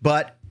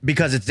 But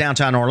because it's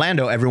downtown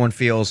Orlando, everyone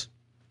feels,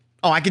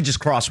 I can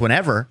just cross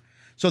whenever.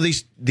 So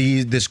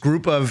this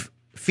group of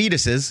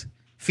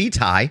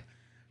feti,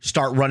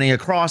 start running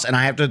across, and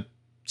I have to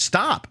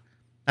stop.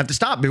 I have to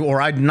stop,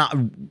 or I'd not,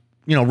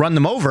 run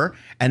them over,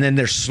 and then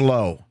they're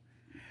slow.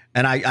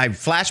 And I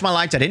flash my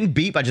lights. I didn't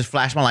beep. I just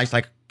flashed my lights,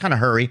 like kind of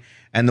hurry.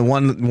 And the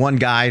one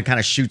guy kind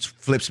of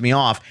flips me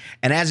off.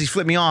 And as he's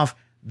flipped me off,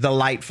 the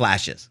light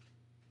flashes.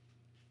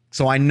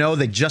 So I know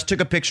they just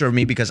took a picture of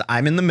me because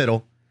I'm in the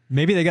middle.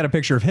 Maybe they got a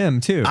picture of him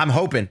too. I'm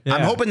hoping. Yeah.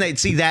 I'm hoping they'd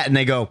see that and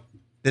they go,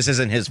 "This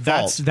isn't his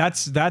fault."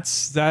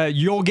 That's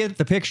you'll get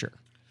the picture.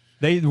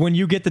 When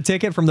you get the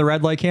ticket from the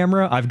red light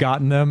camera, I've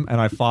gotten them and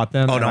I fought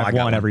them. And I've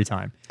won every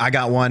time. I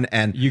got one,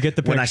 and you get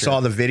the picture. When I saw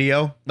the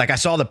video, like I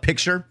saw the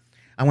picture,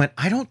 I went,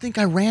 I don't think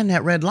I ran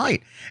that red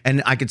light,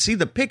 and I could see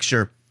the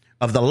picture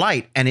of the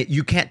light, and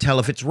you can't tell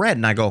if it's red,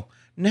 and I go,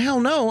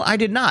 no, I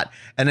did not.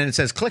 And then it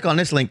says, click on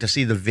this link to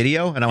see the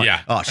video, and I went,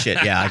 oh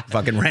shit, yeah, I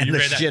fucking ran the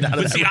shit out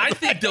of that. See, I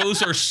think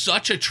those are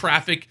such a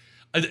traffic.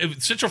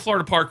 Central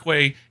Florida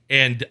Parkway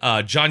and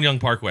John Young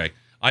Parkway.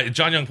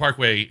 John Young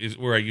Parkway is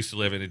where I used to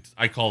live, and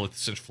I call it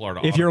Central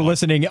Florida. If you're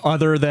listening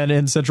other than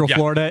in Central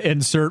Florida,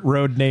 insert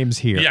road names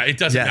here. Yeah, it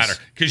doesn't matter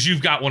because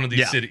you've got one of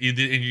these cities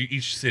in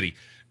each city.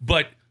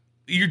 But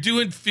you're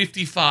doing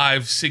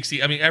 55,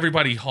 60. I mean,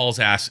 everybody hauls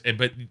ass,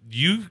 but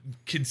you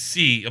can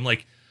see, I'm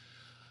like,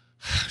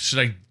 should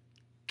I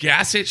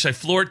gas it? Should I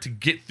floor it to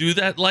get through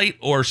that light,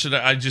 or should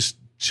I just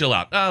chill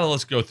out? Oh,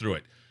 let's go through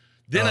it.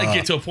 Then I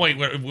get to a point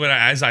where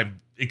as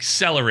I'm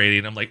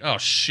accelerating, I'm like, oh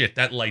shit,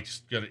 that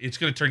light's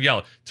gonna turn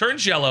yellow.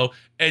 Turns yellow,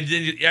 and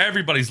then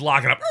everybody's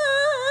locking up,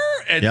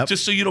 and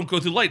just so you don't go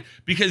through the light,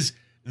 because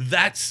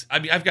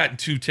I've gotten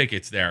 2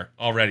 tickets there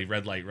already,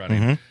 red light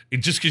running,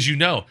 just because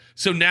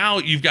So now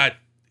you've got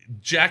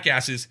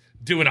jackasses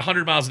doing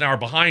 100 miles an hour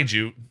behind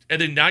you,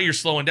 and then now you're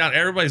slowing down.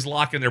 Everybody's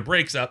locking their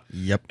brakes up.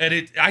 Yep.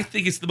 And I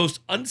think it's the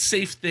most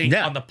unsafe thing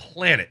on the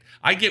planet.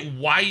 I get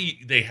why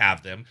they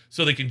have them,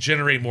 so they can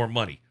generate more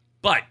money,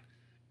 but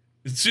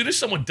as soon as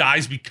someone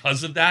dies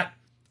because of that,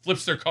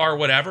 flips their car,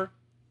 whatever,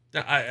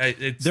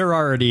 they're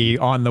already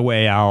on the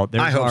way out.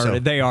 I hope so.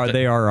 They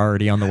are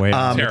already on the way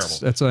out.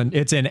 Terrible.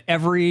 It's in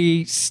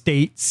every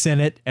state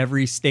senate,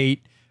 every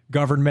state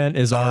government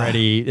is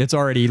it's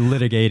already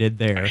litigated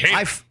there.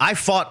 I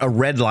fought a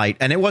red light,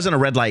 and it wasn't a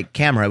red light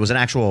camera. It was an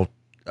actual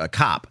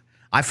cop.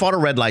 I fought a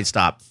red light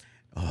stop.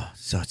 Oh,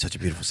 such a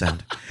beautiful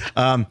sound.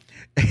 And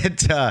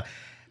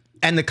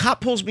the cop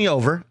pulls me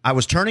over. I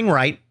was turning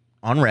right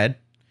on red.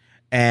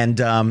 And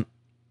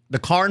the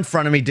car in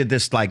front of me did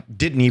this, like,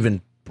 didn't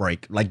even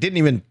brake, like, didn't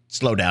even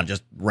slow down,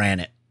 just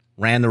ran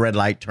the red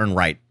light, turned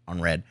right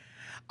on red.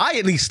 I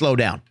at least slowed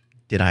down.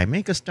 Did I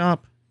make a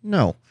stop?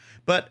 No.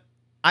 But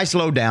I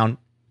slowed down.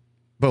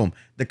 Boom.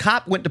 The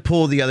cop went to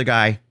pull the other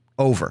guy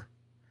over.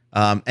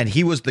 And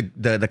he was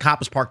the cop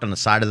was parked on the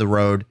side of the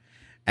road.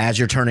 As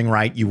you're turning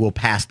right, you will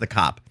pass the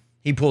cop.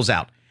 He pulls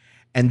out.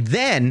 And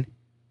then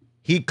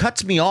he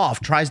cuts me off,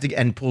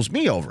 and pulls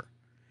me over.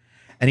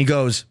 And he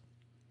goes...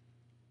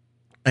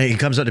 And he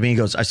comes up to me and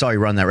goes, I saw you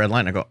run that red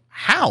light. And I go,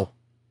 how?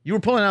 You were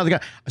pulling out the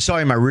guy. I saw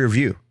you in my rear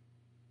view.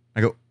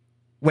 I go,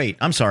 wait,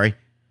 I'm sorry.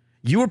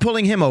 You were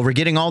pulling him over,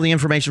 getting all the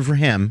information for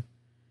him,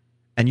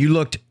 and you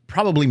looked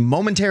probably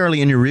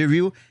momentarily in your rear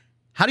view.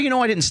 How do you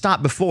know I didn't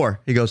stop before?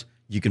 He goes,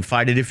 you can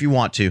fight it if you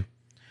want to.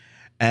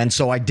 And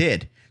so I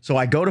did. So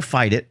I go to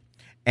fight it,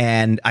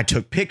 and I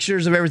took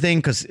pictures of everything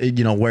because,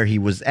 where he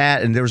was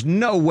at, and there was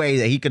no way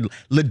that he could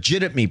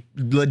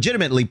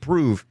legitimately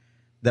prove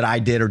that I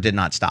did or did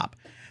not stop.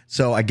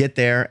 So I get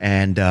there,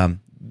 and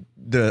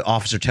the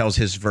officer tells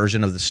his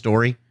version of the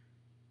story.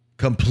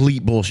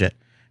 Complete bullshit.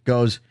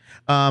 Goes,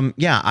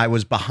 I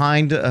was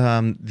behind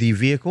the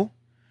vehicle,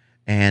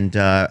 and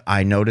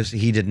I noticed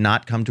he did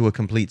not come to a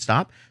complete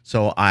stop.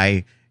 So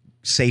I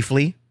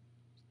safely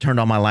turned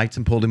on my lights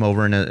and pulled him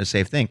over in a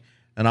safe thing.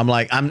 And I'm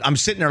like, I'm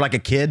sitting there like a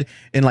kid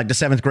in like the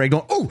 7th grade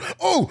going,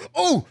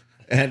 oh.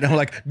 And I'm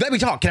like, let me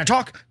talk. Can I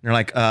talk? And they're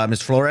like,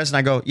 Mr. Flores. And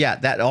I go,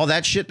 yeah, all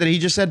that shit that he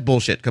just said,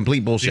 bullshit,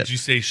 complete bullshit. Did you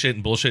say shit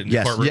and bullshit in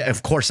the courtroom? Yeah,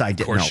 of course I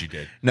did. Of course you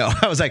did. No,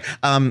 I was like,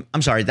 I'm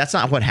sorry, that's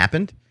not what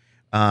happened.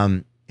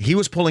 He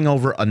was pulling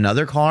over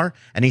another car,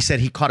 and he said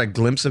he caught a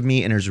glimpse of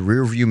me in his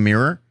rearview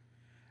mirror,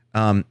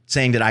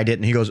 saying that I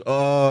didn't. He goes,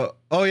 I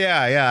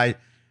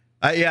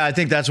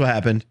think that's what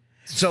happened.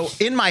 So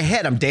in my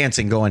head, I'm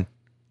dancing, going,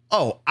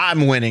 oh,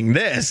 I'm winning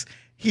this.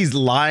 He's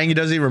lying. He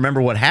doesn't even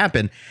remember what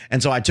happened.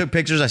 And so I took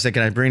pictures. I said,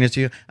 can I bring this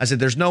to you? I said,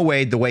 there's no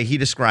way, the way he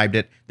described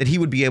it, that he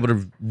would be able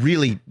to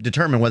really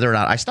determine whether or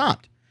not I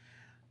stopped.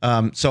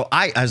 So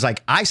I was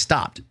like, I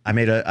stopped. I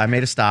made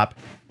a stop.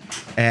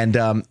 And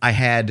I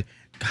had,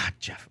 God,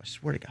 Jeff, I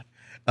swear to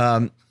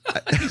God.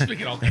 He's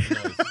making all kinds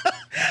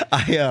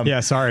of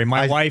noise. Sorry.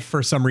 My wife,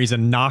 for some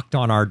reason, knocked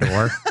on our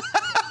door.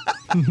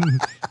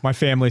 My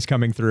family's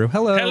coming through.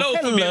 Hello,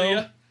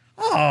 familia.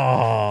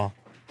 Oh,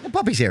 the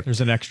puppy's here.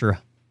 There's an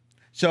extra.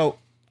 So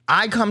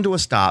I come to a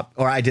stop,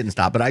 or I didn't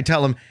stop, but I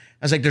tell him,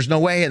 I was like, there's no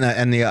way.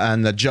 And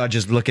the judge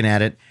is looking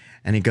at it,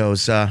 and he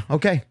goes,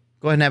 okay,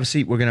 go ahead and have a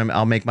seat.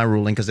 I'll make my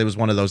ruling, because it was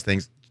one of those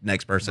things,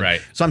 next person. Right.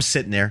 So I'm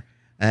sitting there,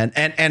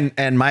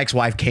 and my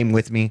ex-wife came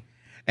with me,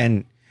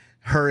 and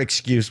her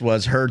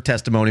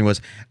testimony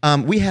was,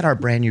 we had our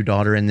brand new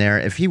daughter in there.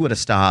 If he would have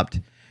stopped,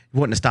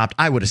 wouldn't have stopped,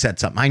 I would have said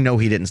something. I know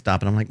he didn't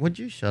stop. And I'm like, would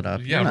you shut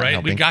up? Yeah, right.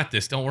 Helping. We got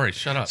this. Don't worry.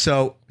 Shut up.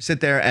 So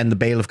sit there, and the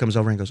bailiff comes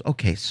over and goes,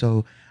 okay,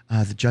 so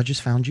the judges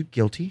found you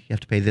guilty. You have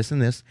to pay this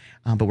and this,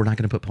 but we're not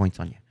going to put points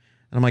on you.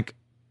 And I'm like,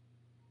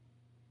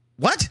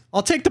 what?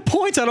 I'll take the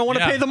points. I don't want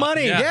to pay the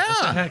money.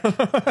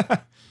 Yeah.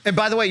 And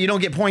by the way, you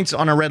don't get points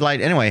on a red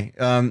light anyway.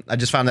 I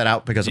just found that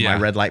out because of my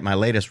red light, my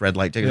latest red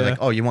light ticket. They're like,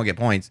 oh, you won't get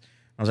points.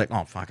 I was like,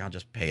 oh, fuck, I'll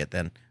just pay it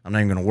then. I'm not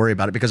even going to worry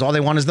about it because all they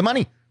want is the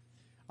money.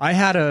 I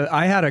had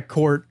a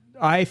court.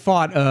 I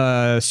fought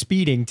a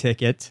speeding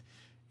ticket,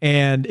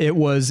 and it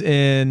was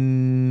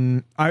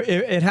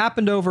it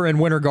happened over in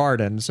Winter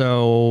Garden.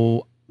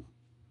 So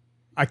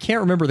I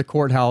can't remember the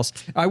courthouse.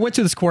 I went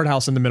to this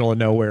courthouse in the middle of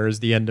nowhere is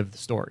the end of the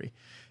story.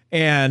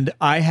 And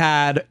I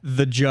had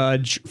the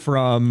judge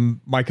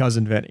from My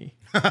Cousin Vinny.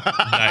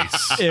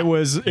 Nice. It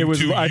was.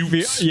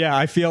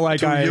 I feel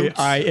like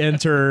I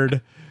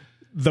entered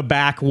the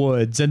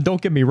backwoods, and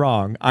don't get me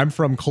wrong, I'm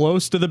from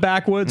close to the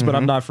backwoods, but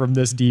I'm not from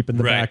this deep in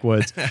the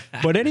backwoods.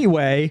 But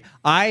anyway,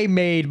 I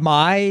made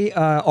my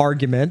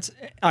argument.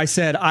 I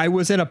said I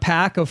was in a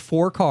pack of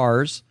 4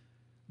 cars.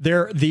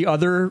 The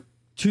other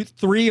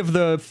 3 of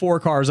the 4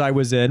 cars I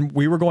was in,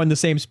 we were going the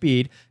same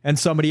speed, and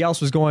somebody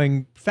else was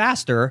going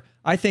faster.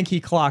 I think he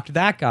clocked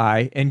that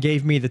guy and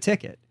gave me the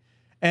ticket.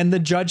 And the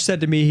judge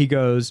said to me, he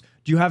goes,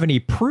 do you have any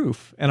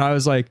proof? And I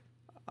was like,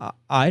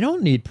 I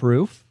don't need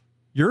proof.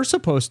 You're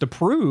supposed to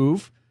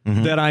prove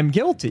that I'm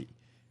guilty.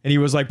 And he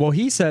was like, well,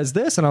 he says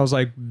this. And I was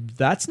like,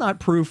 that's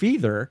not proof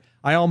either.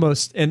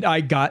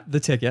 I got the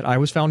ticket. I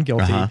was found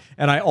guilty.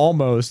 And I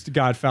almost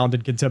got found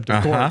in contempt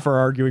of court for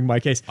arguing my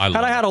case. Had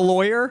I had a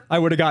lawyer, I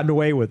would have gotten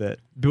away with it.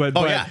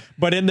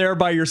 But in there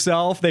by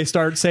yourself, they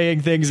start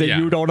saying things that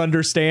you don't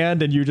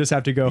understand. And you just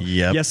have to go,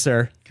 yes,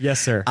 sir.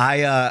 Yes, sir.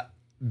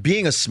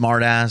 Being a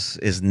smartass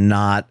is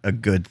not a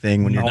good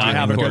thing when you're dealing with the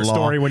law. I have a good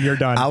story when you're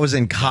done. I was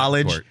in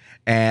college,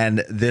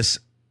 and this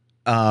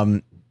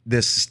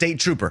state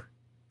trooper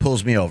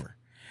pulls me over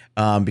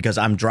because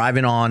I'm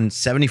driving on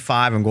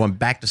 75. I'm going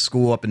back to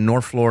school up in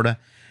North Florida,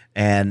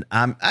 and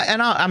I'm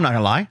not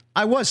gonna lie,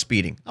 I was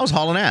speeding. I was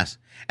hauling ass,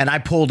 and I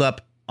pulled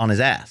up on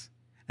his ass,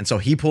 and so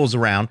he pulls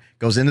around,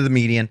 goes into the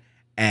median,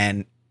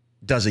 and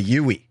does a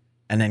U-E,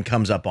 and then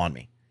comes up on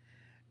me,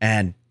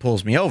 and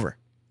pulls me over.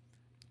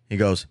 He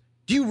goes,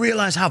 do you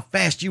realize how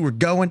fast you were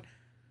going?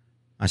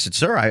 I said,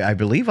 sir, I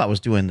believe I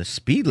was doing the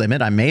speed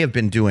limit. I may have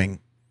been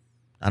doing,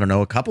 I don't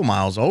know, a couple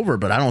miles over,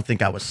 but I don't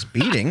think I was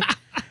speeding.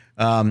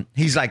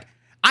 He's like,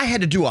 I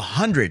had to do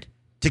 100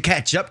 to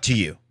catch up to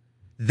you.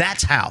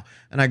 That's how.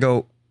 And I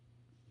go,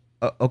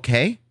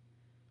 okay,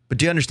 but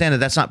do you understand that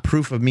that's not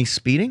proof of me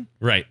speeding?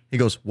 Right. He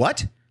goes,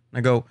 what? And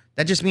I go,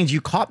 that just means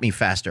you caught me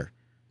faster.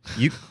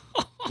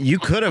 You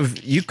could have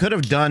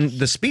done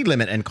the speed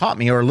limit and caught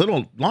me, or a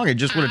little longer. It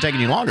just would have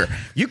taken you longer.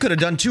 You could have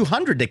done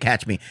 200 to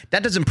catch me.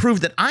 That doesn't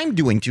prove that I'm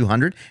doing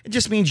 200. It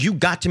just means you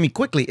got to me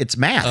quickly. It's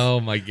math. Oh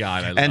my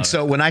God. And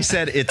so when I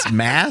said it's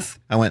math,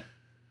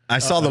 I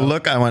saw the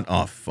look. I went,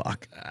 oh,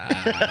 fuck.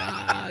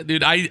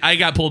 Dude, I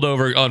got pulled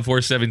over on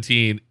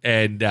 417,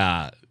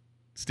 and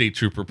state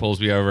trooper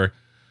pulls me over.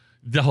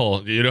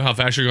 You know how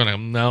fast you're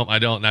going? No, I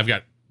don't. And I've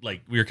got,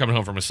 we were coming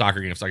home from a soccer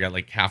game, so I got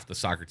half the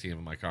soccer team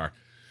in my car.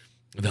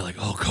 And they're like,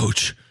 oh,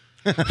 coach,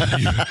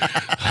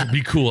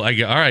 be cool. I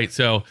go, all right.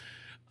 So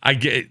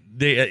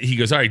he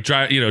goes, all right,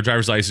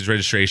 driver's license,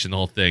 registration, the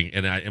whole thing.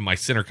 And in my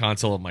center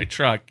console of my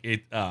truck,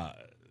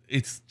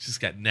 it's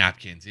just got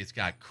napkins. It's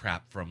got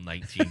crap from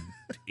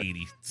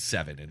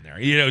 1987 in there.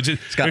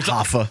 It's got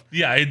Hoffa.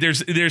 Yeah,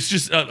 there's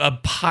just a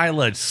pile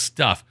of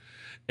stuff.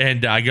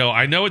 And I go,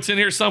 I know it's in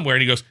here somewhere.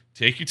 And he goes,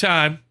 take your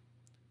time.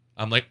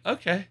 I'm like,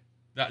 okay.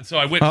 So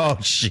I went. Oh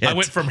shit! I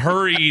went from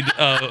hurried,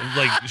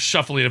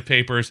 shuffling of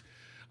papers.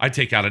 I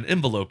take out an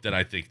envelope that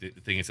I think the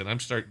thing is, and I'm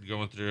starting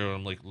going through.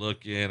 And I'm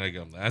looking. I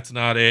go, that's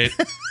not it.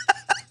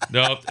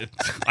 Nope.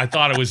 I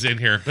thought it was in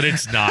here, but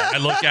it's not. I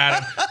look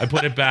at it. I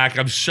put it back.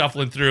 I'm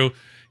shuffling through.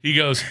 He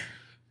goes,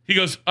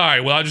 all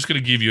right, well, I'm just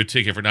going to give you a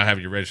ticket for not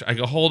having your registration. I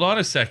go, hold on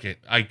a second.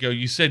 I go,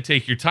 you said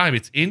take your time.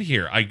 It's in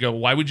here. I go,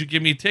 why would you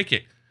give me a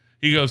ticket?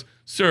 He goes,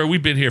 sir,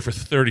 we've been here for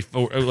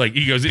 34.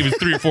 He goes, it was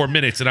 3 or 4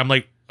 minutes. And I'm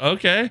like,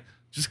 okay,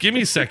 just give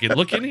me a second.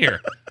 Look in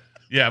here.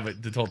 Yeah,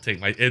 but the whole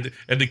thing,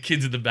 and the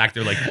kids in the back,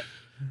 they're like,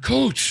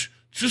 Coach,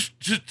 just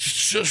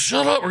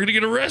shut up. We're gonna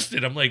get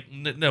arrested. I'm like,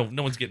 no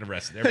one's getting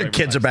arrested.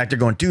 Kids are back there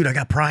going, dude, I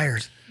got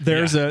priors.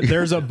 There's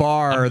a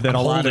bar that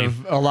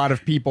a lot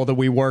of people that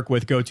we work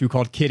with go to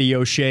called Kitty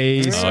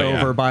O'Shea's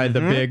over by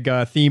the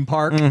big theme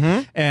park.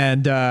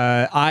 And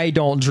I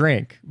don't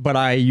drink, but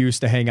I used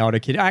to hang out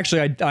at Kitty.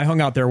 Actually, I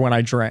hung out there when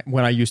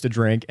I used to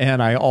drink,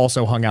 and I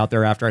also hung out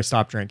there after I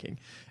stopped drinking.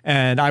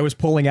 And I was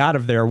pulling out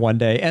of there one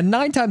day, and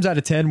 9 times out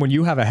of 10, when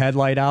you have a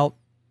headlight out,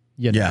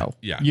 you know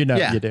you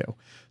do.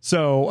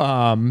 So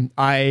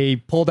I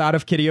pulled out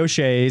of Kitty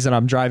O'Shea's, and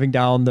I'm driving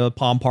down the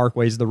Palm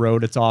Parkway's the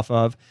road it's off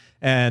of,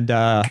 And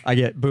I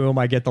get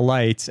the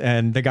lights,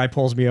 and the guy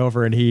pulls me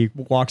over, and he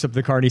walks up to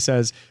the car and he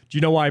says, "Do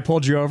you know why I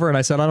pulled you over?" And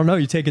I said, "I don't know.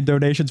 You taking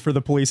donations for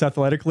the Police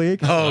Athletic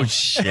League?" Oh,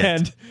 shit.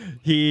 And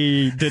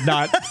he did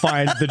not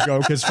find the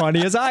joke as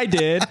funny as I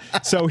did.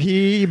 So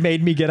he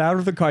made me get out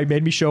of the car. He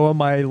made me show him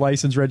my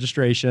license,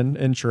 registration,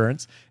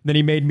 insurance. And then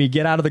he made me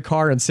get out of the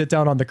car and sit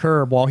down on the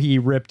curb while he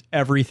ripped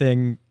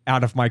everything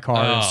out of my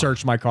car and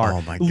searched my car.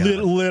 Oh, my God.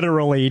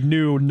 Literally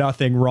knew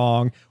nothing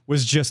wrong,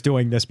 was just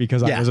doing this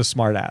because I was a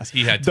smart ass.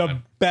 He had the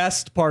time.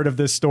 best part of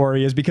this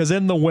story is because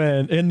in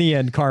the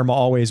end, karma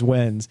always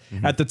wins.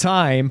 At the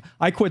time,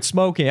 I quit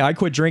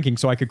drinking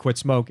so I could quit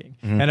smoking.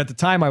 And at the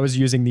time I was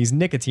using these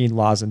nicotine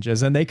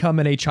lozenges, and they come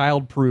in a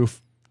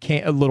child-proof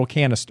a little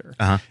canister,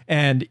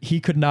 and he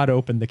could not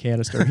open the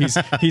canister.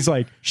 He's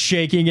like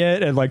shaking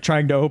it and like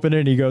trying to open it,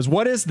 and he goes,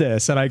 "What is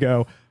this?" And I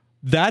go,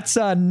 "That's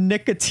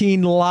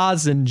nicotine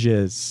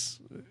lozenges.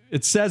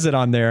 It says it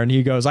on there." And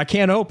he goes, "I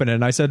can't open it."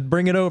 And I said,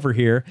 "Bring it over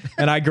here."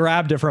 And I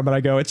grabbed it from him, and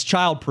I go, "It's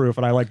childproof."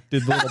 And I like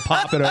did the little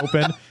pop it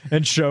open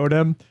and showed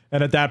him.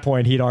 And at that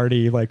point, he'd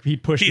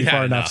pushed me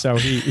far enough. So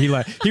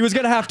he was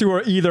going to have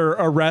to either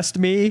arrest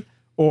me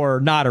or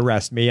not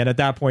arrest me. And at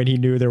that point, he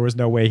knew there was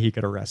no way he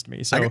could arrest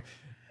me. So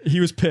he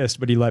was pissed,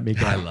 but he let me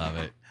go. I love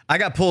it. I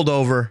got pulled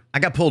over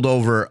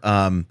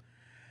on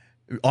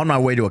my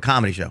way to a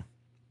comedy show.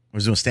 I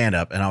was doing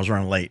stand-up, and I was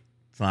running late.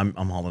 So I'm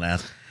hauling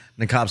ass.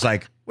 And the cop's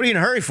like, "What are you in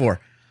a hurry for?"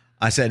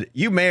 I said,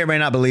 "You may or may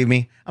not believe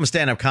me. I'm a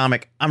stand-up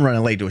comic. I'm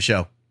running late to a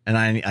show, and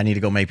I need to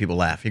go make people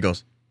laugh." He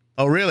goes,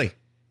 "Oh, really?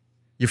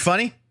 You're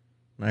funny?"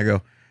 And I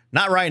go,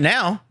 "Not right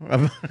now.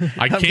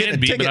 I can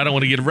be, but I don't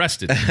want to get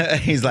arrested."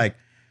 He's like,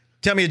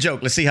 "Tell me a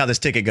joke. Let's see how this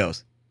ticket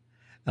goes."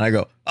 And I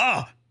go,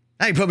 "Oh,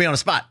 now you put me on the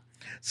spot."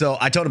 So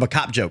I told him a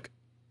cop joke.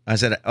 I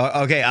said,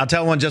 "Okay, I'll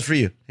tell one just for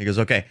you." He goes,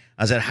 "Okay."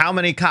 I said, "How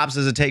many cops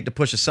does it take to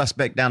push a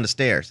suspect down the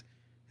stairs?"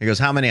 He goes,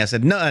 "How many?" I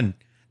said, "None.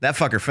 That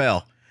fucker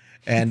fell."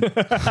 And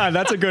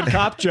that's a good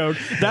cop joke.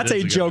 That's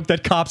a joke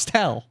that cops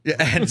tell. Yeah,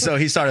 and so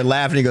he started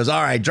laughing. He goes,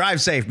 "All right,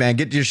 drive safe, man.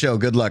 Get to your show.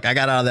 Good luck. I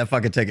got out of that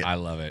fucking ticket." I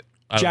love it.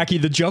 Jackie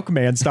the Joke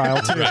Man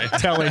style too,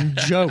 telling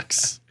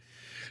jokes.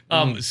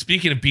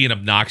 Speaking of being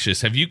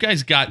obnoxious, have you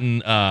guys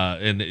gotten,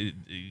 and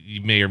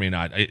you may or may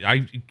not,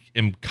 I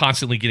am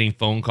constantly getting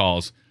phone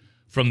calls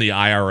from the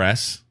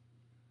IRS.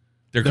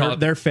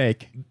 They're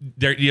fake.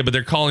 But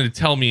they're calling to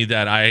tell me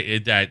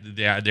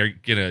that they're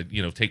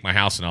gonna take my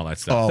house and all that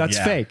stuff. Oh, That's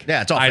fake.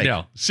 Yeah, it's all fake. I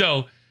know.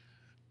 So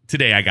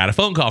today I got a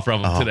phone call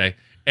from them today,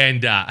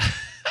 and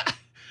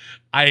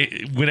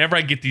whenever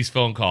I get these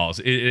phone calls,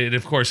 it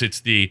of course it's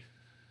the,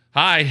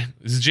 "Hi,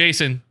 this is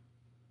Jason."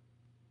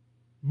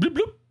 Bloop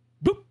bloop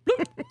bloop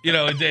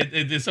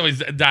bloop. Somebody's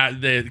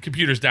the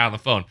computer's down the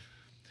phone.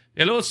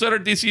 "Hello, sir.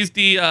 This is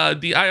the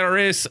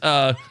IRS.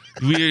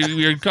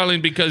 We are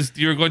calling because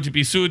you're going to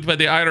be sued by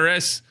the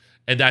IRS."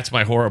 And that's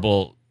my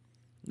horrible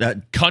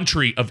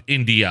country of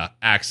India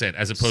accent,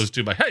 as opposed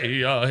to my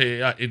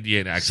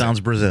Indian accent. Sounds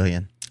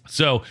Brazilian.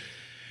 So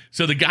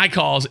the guy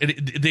calls, and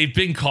they've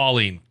been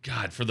calling,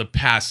 God, for the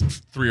past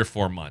 3 or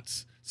 4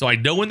 months. So I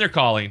know when they're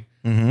calling,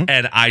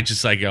 and I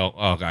go,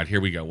 "Oh God,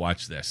 here we go.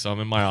 Watch this." So I'm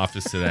in my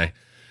office today,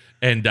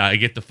 and I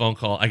get the phone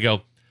call. I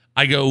go,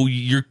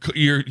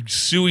 "You're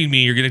suing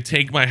me. You're going to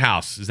take my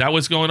house. Is that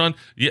what's going on?"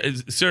 "Yeah,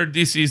 sir,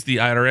 this is the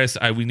IRS.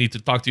 We need to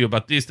talk to you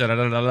about this."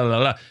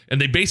 And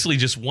they basically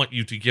just want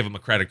you to give them a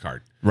credit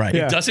card. Right.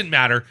 Yeah. It doesn't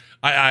matter.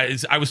 I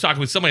was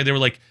talking with somebody. They were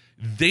like,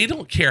 they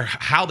don't care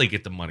how they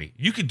get the money.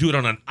 You could do it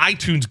on an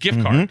iTunes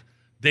gift card.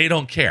 They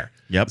don't care.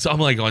 Yep. So I'm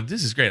like, going,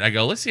 this is great. I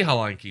go, let's see how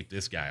long I can keep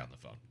this guy on the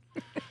phone.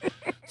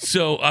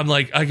 So I'm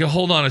like, I go,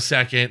 hold on a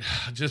second.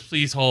 Just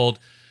please hold.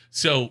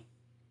 So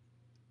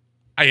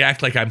I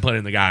act like I'm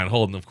putting the guy on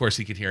hold, and of course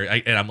he can hear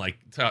it. And I'm like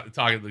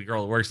talking to the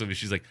girl that works with me.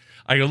 She's like,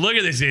 I go, "Look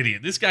at this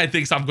idiot. This guy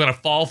thinks I'm going to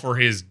fall for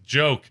his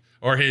joke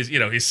or his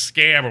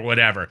scam or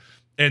whatever."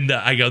 And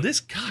I go, "This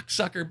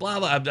cocksucker, blah,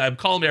 blah." I'm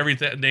calling him every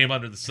name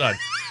under the sun.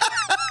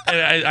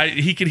 And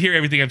he can hear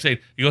everything I'm saying.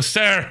 He goes,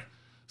 "Sir,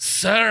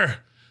 sir,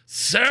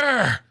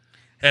 sir."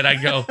 And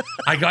I go,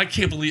 I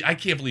can't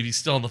believe he's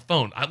still on the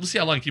phone. Let's see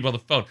how long I keep on the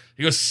phone.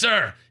 He goes,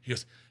 "Sir." He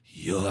goes,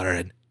 "You're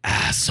an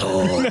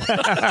asshole."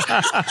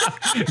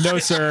 No,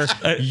 sir,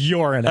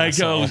 you're an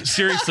asshole. I go,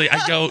 seriously.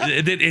 I go,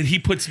 and he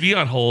puts me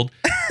on hold.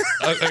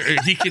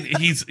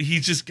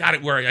 He's just got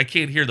it where I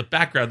can't hear the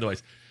background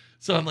noise.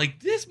 So I'm like,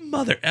 this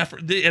mother effer,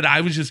 and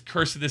I was just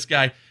cursing this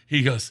guy.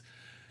 He goes,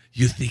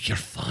 "You think you're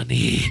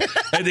funny?"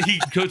 And then he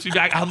goes me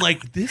back. I'm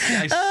like, this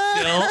guy's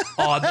still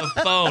on the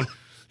phone.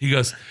 He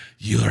goes,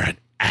 "You're an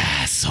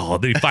asshole."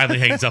 Then he finally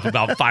hangs up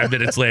about 5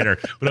 minutes later.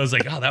 But I was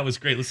like, oh, that was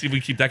great. Let's see if we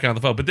can keep that guy on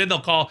the phone. But then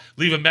they'll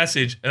leave a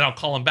message, and I'll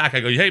call him back.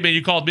 I go, "Hey, man,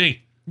 you called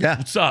me. Yeah.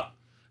 What's up?"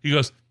 He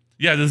goes,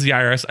 "Yeah, this is the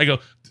IRS." I go,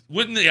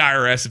 "Wouldn't the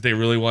IRS, if they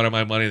really wanted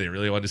my money, they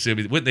really wanted to sue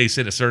me, wouldn't they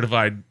send a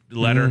certified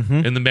letter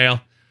in the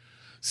mail?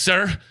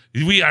 Sir,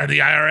 we are the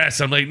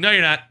IRS." I'm like, "No,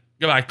 you're not.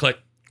 Goodbye." Click.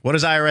 What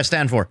does IRS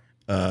stand for?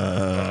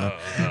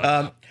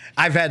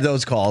 I've had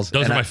those calls.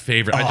 Those are my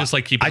favorite. I just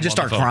like keeping I just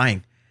them on start the phone.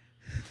 crying.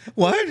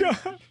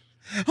 What?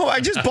 Oh, I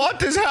just bought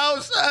this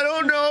house. I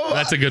don't know.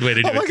 That's a good way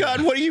to do it. Oh my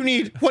God, what do you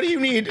need? What do you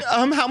need?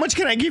 How much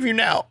can I give you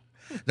now?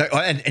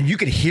 And you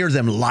could hear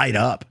them light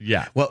up.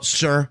 Yeah. Well,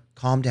 sir,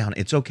 calm down.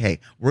 It's okay.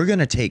 We're going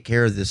to take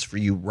care of this for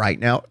you right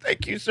now.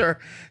 Thank you, sir.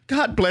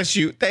 God bless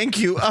you. Thank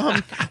you.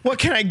 What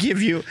can I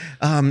give you?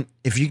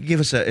 If you could give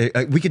us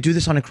we could do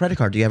this on a credit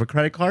card. Do you have a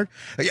credit card?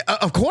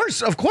 Of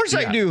course. Of course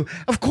I do.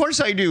 Of course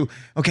I do.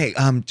 Okay.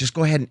 Just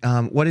go ahead.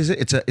 What is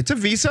it? It's a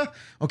Visa.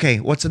 Okay.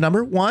 What's the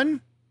number?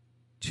 1,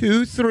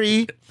 2,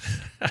 3,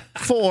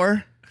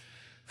 4,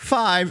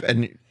 5,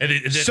 and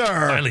sir,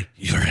 finally,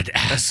 you're an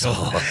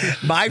asshole.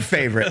 My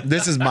favorite.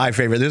 This is my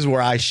favorite. This is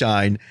where I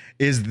shine.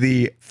 Is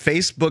the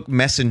Facebook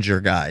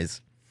Messenger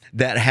guys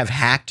that have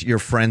hacked your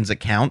friends'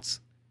 accounts,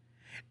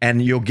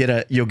 and you'll get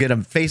a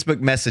Facebook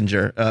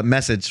Messenger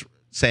message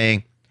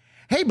saying,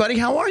 "Hey, buddy,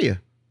 how are you?"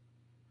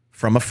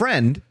 From a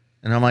friend,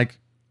 and I'm like,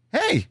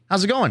 "Hey,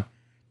 how's it going?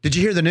 Did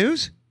you hear the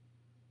news?"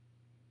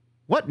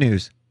 "What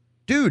news?"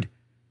 "Dude,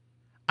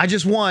 I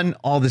just won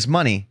all this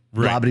money."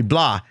 Blah blah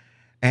blah.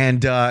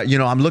 And,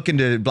 I'm looking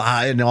to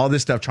blah and all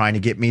this stuff, trying to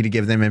get me to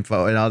give them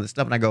info and all this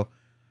stuff. And I go,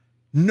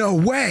 no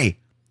way.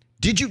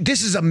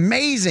 This is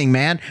amazing,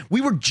 man.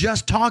 We were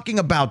just talking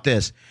about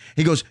this.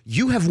 He goes,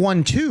 you have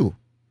won too.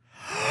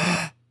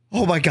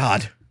 Oh my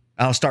God.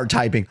 I'll start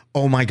typing.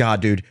 Oh my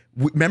God, dude.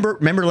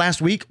 Remember last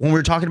week when we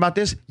were talking about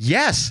this?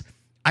 Yes,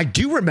 I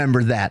do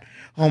remember that.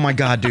 Oh my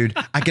God, dude.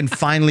 I can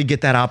finally get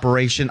that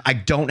operation. I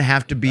don't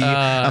have to be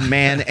a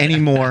man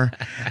anymore.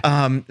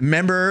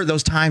 Remember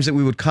those times that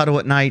we would cuddle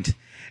at night?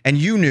 And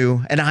you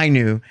knew, and I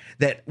knew,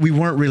 that we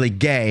weren't really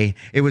gay.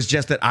 It was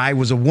just that I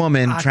was a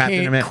woman trapped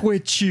in a man. I can't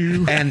quit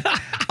you. And,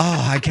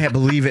 I can't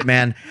believe it,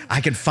 man.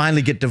 I could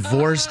finally get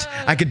divorced.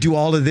 I could do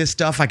all of this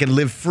stuff. I could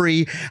live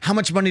free. How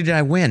much money did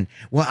I win?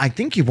 Well, I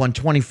think you won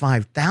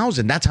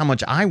 $25,000. That's how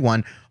much I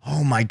won.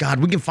 Oh, my God.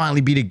 We can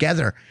finally be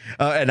together.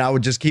 And I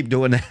would just keep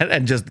doing that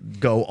and just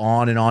go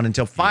on and on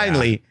until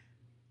finally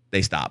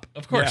they stop.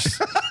 Of course.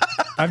 Yeah.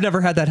 I've never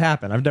had that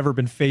happen. I've never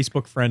been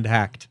Facebook friend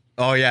hacked.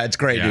 Oh yeah, it's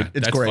great, dude.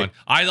 It's great. Fun.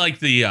 I like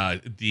the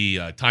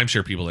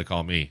timeshare people that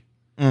call me,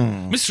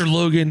 Mr.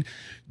 Logan.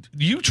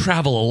 You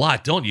travel a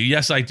lot, don't you?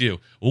 Yes, I do.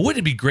 Well, wouldn't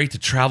it be great to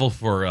travel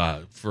for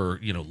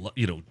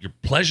your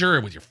pleasure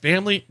and with your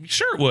family?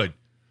 Sure, it would.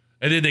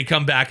 And then they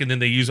come back and then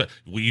they use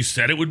well, you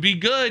said it would be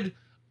good.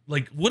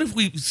 Like, what if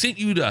we sent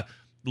you to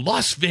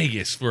Las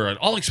Vegas for an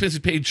all expenses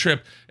paid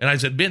trip? And I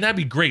said, man, that'd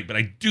be great, but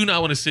I do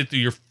not want to sit through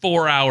your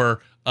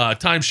 4-hour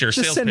timeshare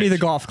just sales send pitch. me the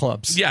golf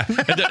clubs. Yeah,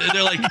 and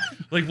they're like,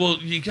 well,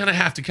 you kind of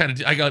have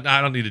to I go, no,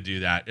 I don't need to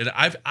do that. And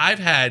I've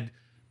had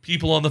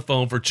people on the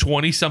phone for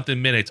 20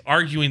 something minutes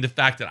arguing the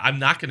fact that I'm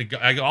not going to go.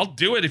 I go, I'll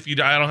do it if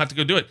I don't have to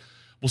go do it.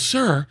 Well,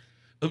 sir,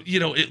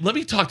 let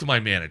me talk to my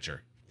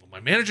manager. Well, my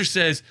manager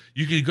says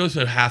you can go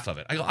through half of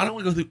it. I go, I don't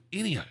want to go through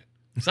any of it.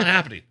 It's not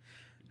happening.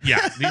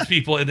 Yeah, these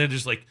people, and they're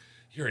just like,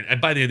 and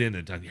by the end of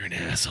the done, you're an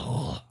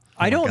asshole.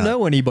 I don't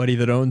know anybody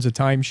that owns a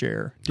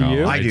timeshare. Do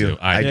you? I do.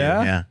 I do.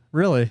 Yeah.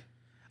 Really?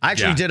 I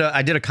actually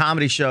I did a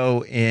comedy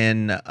show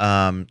in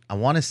I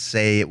want to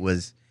say it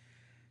was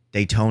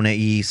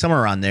Daytona-y,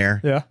 somewhere around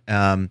there.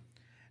 Yeah.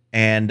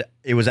 And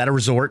it was at a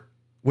resort,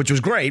 which was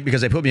great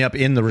because they put me up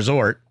in the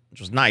resort, which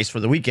was nice for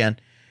the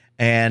weekend.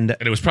 And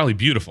it was probably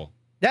beautiful.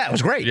 Yeah, it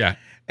was great. Yeah.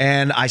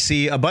 And I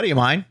see a buddy of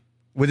mine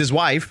with his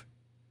wife.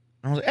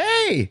 And I was like,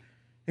 hey.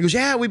 He goes,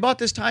 yeah, we bought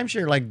this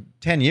timeshare like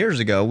 10 years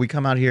ago. We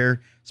come out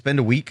here, spend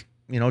a week,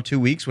 2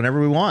 weeks, whenever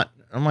we want.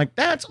 I'm like,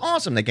 that's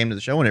awesome. They came to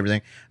the show and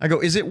everything. I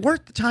go, is it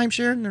worth the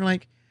timeshare? And they're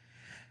like,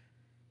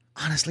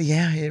 honestly,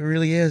 yeah, it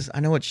really is. I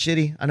know it's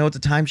shitty. I know it's a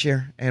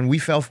timeshare. And we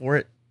fell for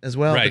it as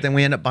well. Right. But then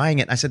we end up buying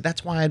it. I said,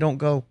 that's why I don't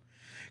go.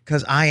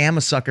 Because I am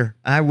a sucker.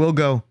 I will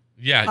go.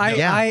 Yeah.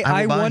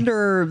 I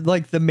wonder,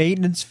 like, the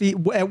maintenance fee.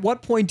 At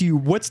what point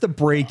what's the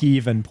break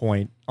even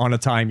point on a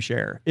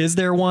timeshare? Is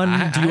there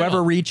one? Do you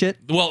ever reach it?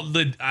 Well,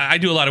 I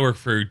do a lot of work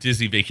for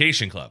Disney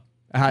Vacation Club.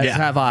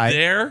 Have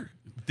I?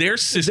 Their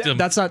system.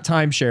 That's not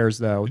timeshares,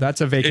 though.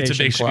 That's a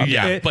vacation club.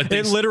 Yeah, but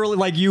it literally,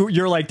 like,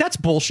 you're like, that's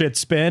bullshit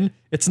spin.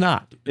 It's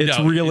not. It's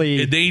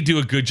really. They do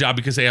a good job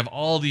because they have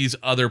all these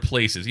other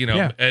places.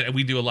 And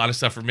we do a lot of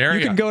stuff for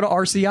Marriott. You can go to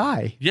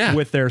RCI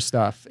with their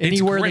stuff.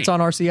 Anywhere that's on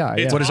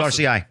RCI. What is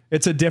RCI?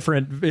 It's a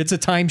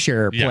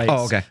timeshare place.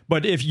 Oh, okay.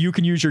 But if you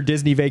can use your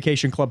Disney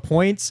Vacation Club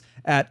points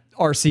at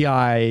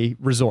RCI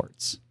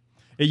resorts.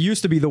 It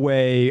used to be the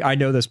way, I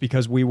know this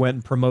because we went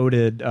and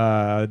promoted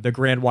the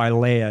Grand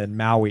Wailea in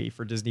Maui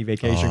for Disney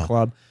Vacation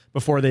Club.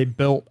 Before they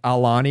built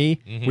Aulani,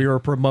 we were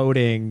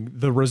promoting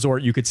the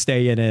resort you could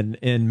stay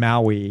in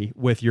Maui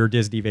with your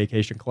Disney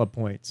Vacation Club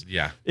points.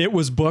 Yeah. It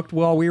was booked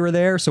while we were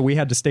there, so we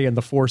had to stay in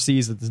the Four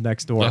Seasons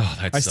next door.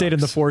 I stayed in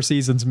the Four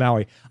Seasons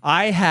Maui.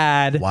 I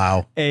had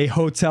a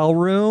hotel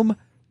room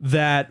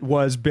that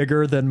was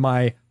bigger than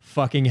my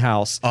fucking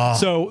house.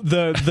 So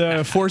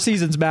the Four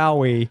Seasons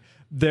Maui...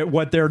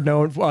 what they're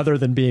known for, other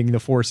than being the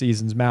Four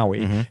Seasons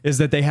Maui, is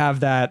that they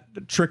have that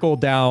trickle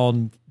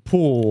down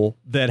pool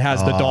that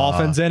has the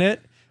dolphins in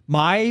it.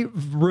 My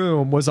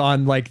room was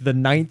on like the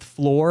 9th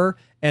floor,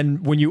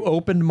 And when you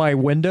opened my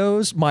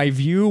windows, my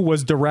view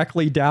was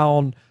directly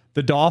down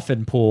the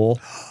dolphin pool.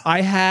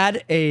 I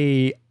had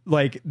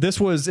this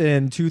was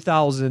in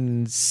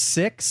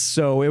 2006,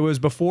 so it was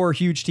before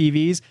huge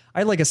TVs. I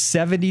had like a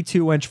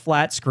 72-inch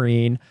flat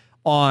screen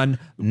on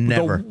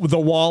the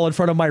wall in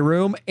front of my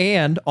room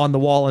and on the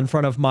wall in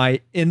front of my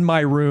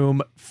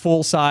room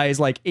full-size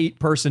like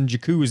 8-person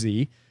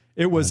jacuzzi.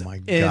 It was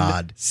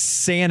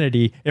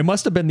insanity. It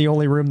must have been the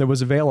only room that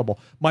was available.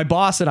 My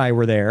boss and I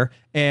were there,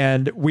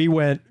 and we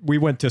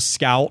went to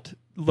scout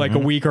like a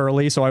week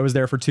early. So I was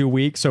there for 2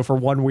 weeks. So for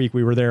 1 week,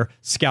 we were there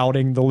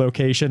scouting the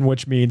location,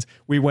 which means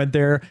we went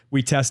there,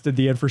 we tested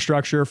the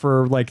infrastructure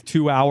for like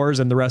 2 hours,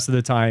 and the rest of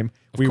the time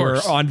we were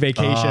on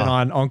vacation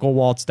on Uncle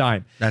Walt's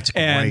dime. That's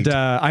great. And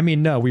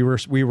we were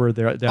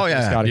there definitely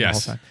scouting the whole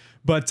time.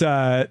 But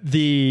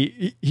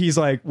he's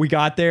like, we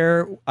got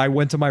there. I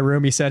went to my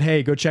room. He said,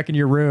 "Hey, go check in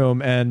your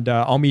room, and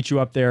I'll meet you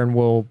up there, and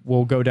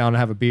we'll go down and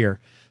have a beer."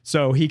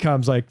 So he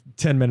comes like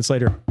 10 minutes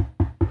later,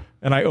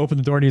 and I open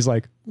the door, and he's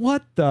like,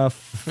 "What the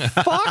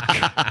fuck?"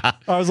 I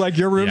was like,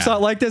 "Your room's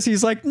not like this."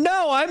 He's like,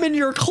 "No, I'm in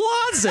your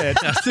closet."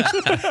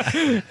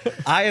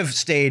 I've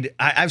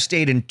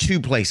stayed in 2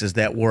 places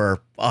that were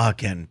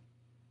fucking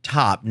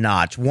top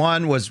notch.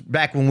 One was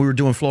back when we were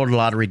doing Florida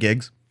lottery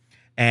gigs.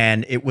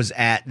 And it was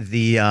at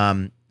the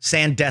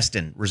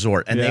Sandestin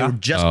Resort, and they were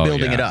just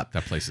building it up.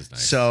 That place is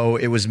nice. So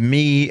it was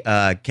me,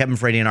 Kevin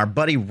Frady, and our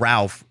buddy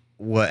Ralph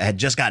had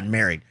just gotten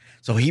married.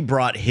 So he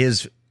brought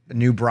his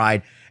new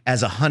bride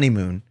as a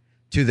honeymoon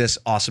to this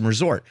awesome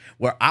resort,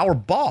 where our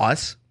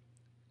boss,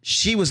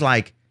 she was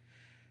like,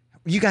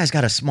 "You guys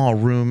got a small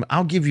room.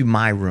 I'll give you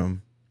my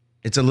room.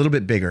 It's a little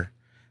bit bigger,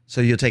 so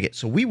you'll take it."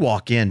 So we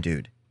walk in,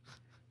 dude.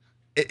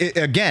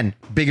 Again,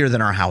 bigger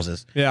than our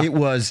houses. Yeah. It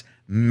was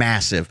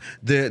massive.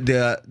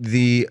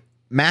 The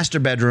master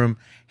bedroom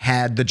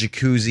had the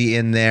jacuzzi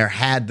in there,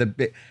 had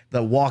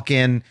the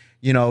walk-in,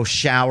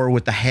 shower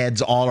with the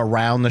heads all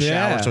around the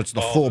shower, so it's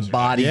the full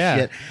body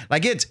shit.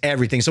 Like, it's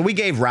everything. So we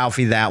gave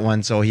Ralphie that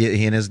one so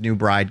he and his new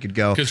bride could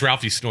go. Because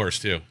Ralphie snores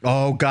too.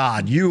 Oh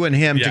God, you and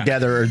him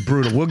together are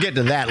brutal. We'll get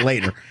to that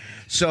later.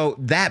 So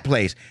that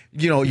place,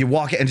 you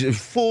walk in, and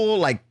full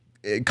like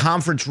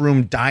conference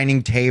room,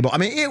 dining table. I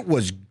mean, it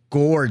was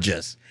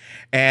gorgeous.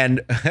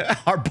 And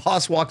our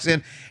boss walks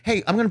in,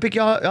 "Hey, I'm going to pick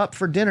you up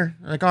for dinner."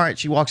 I'm like, "All right."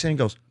 She walks in and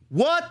goes,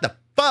 "What the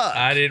fuck?"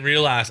 I didn't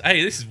realize.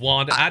 Hey, this is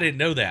Wanda. I didn't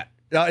know that.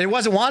 It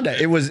wasn't Wanda.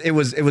 It was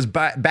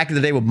back in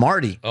the day with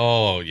Marty.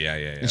 Oh, yeah.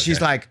 And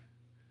she's like,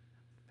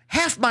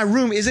 "Half my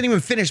room isn't even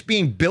finished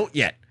being built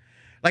yet.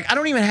 Like, I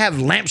don't even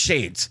have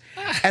lampshades.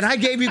 And I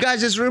gave you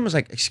guys this room." I was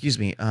like, "Excuse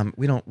me,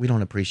 we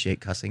don't appreciate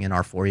cussing in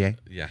our foyer."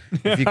 Yeah.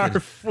 If you could, Our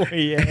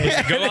foyer.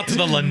 Go out to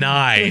the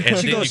lanai, and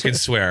then you can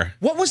swear.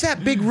 "What was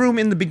that big room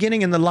in the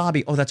beginning in the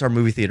lobby?" "Oh, that's our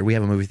movie theater. We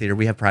have a movie theater.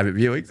 We have private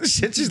viewings."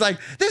 She's like,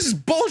 "This is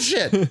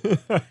bullshit."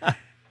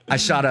 I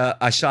shot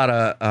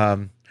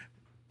a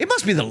it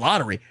must be the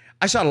lottery.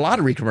 I shot a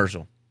lottery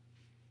commercial.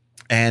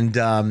 And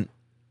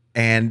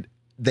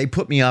they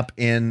put me up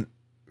in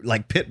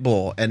like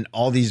Pitbull and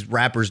all these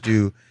rappers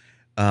do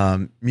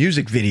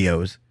music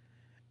videos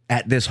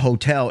at this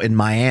hotel in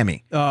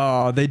Miami.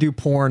 Oh, they do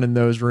porn in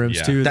those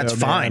rooms too. That's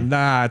fine.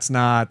 Nah, it's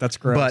not. That's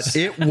gross. But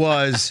it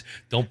was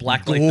Don't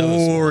blacklight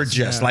those.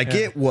 gorgeous.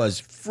 It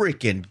was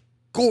freaking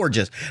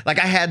gorgeous. Like,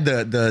 I had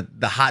the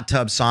hot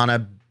tub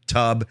sauna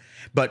tub,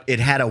 but it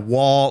had a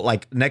wall,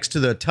 like next to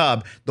the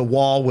tub, the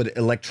wall would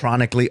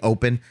electronically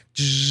open.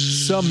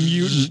 Some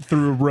mutant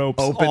threw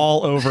ropes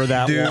all over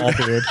that wall,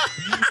 dude.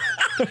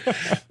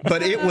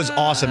 But it was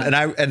awesome, and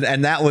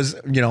that was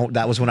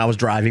when I was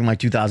driving my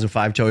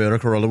 2005 Toyota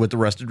Corolla with the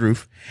rusted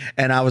roof,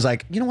 and I was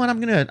like, "You know what? I'm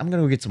gonna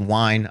go get some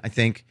wine. I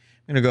think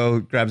I'm gonna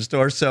go grab the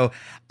store." So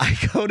I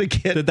go to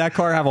get. Did that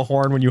car have a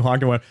horn when you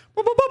honked and went?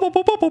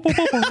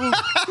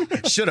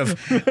 Should have.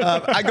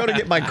 I go to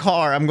get my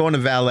car. I'm going to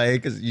valet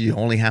because you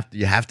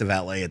have to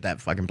valet at that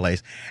fucking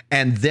place,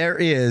 and there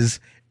is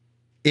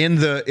in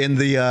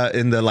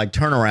the like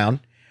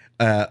turnaround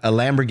a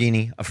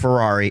Lamborghini, a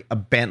Ferrari, a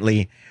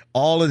Bentley.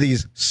 All of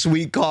these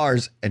sweet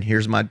cars, and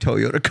here's my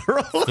Toyota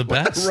Corolla. The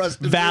best.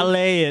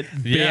 Valet it,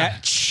 Yeah.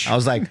 bitch. I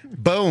was like,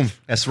 boom.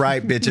 That's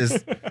right,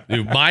 bitches.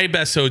 Dude, my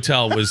best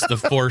hotel was the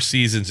Four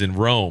Seasons in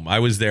Rome. I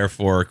was there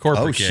for a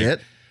corporate gig.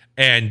 Shit.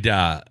 And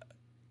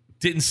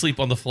didn't sleep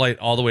on the flight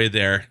all the way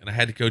there. And I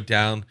had to go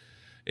down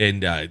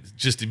and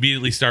just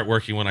immediately start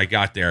working when I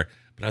got there.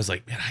 But I was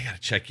like, man, I got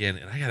to check in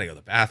and I got to go to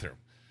the bathroom.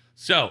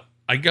 So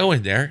I go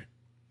in there,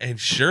 and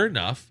sure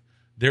enough,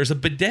 there's a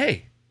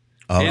bidet.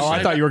 Oh,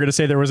 I thought you were going to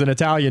say there was an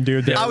Italian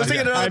dude there. I was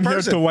thinking another I'm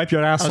person. here to wipe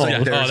your asshole.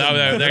 like,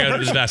 that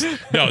was the best.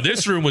 No,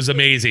 this room was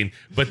amazing,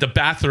 but the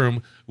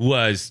bathroom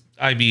was,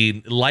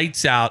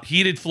 lights out,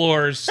 heated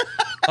floors.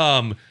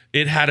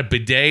 It had a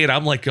bidet, and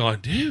I'm like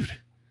going, dude,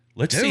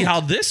 let's see how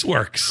this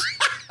works.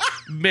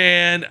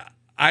 Man,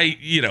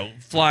 I,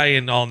 fly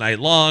in all night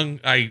long.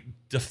 I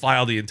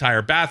defile the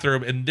entire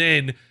bathroom, and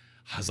then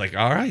I was like,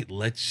 all right,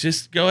 let's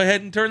just go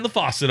ahead and turn the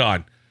faucet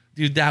on.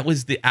 Dude, that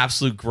was the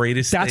absolute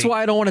greatest That's thing.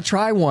 why I don't want to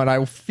try one.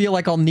 I feel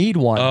like I'll need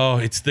one. Oh,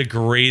 it's the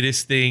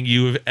greatest thing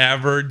you have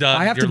ever done.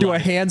 I have to do a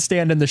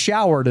handstand in the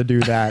shower to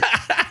do that.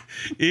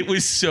 It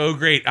was so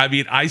great. I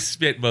mean, I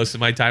spent most of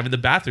my time in the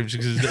bathrooms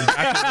because the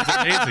bathroom was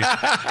amazing.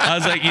 I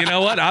was like, you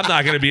know what? I'm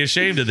not going to be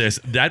ashamed of this.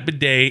 That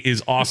bidet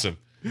is awesome.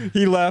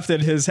 He left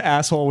and his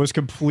asshole was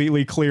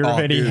completely clear of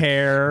any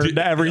hair.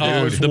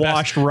 Everything was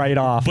washed right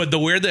off. But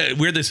where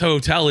this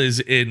hotel is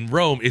in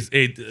Rome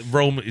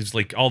Rome is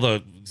like all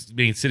the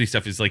main city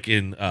stuff is like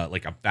in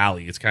like a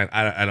valley. It's kind of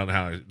I don't know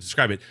how to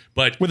describe it,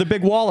 but with a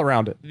big wall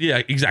around it.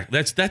 Yeah, exactly.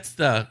 That's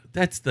the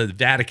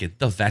Vatican.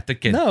 The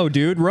Vatican. No,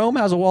 dude, Rome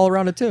has a wall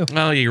around it too.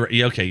 Oh, you're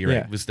right. Okay, you're Yeah.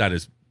 right. It was not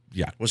as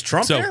Was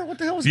Trump there? What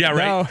the hell was yeah,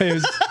 that? right. No,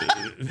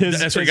 his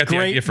That's where I got the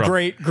idea from.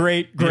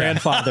 great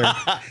grandfather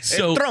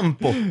So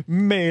Trumpo.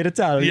 made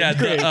Italian yeah,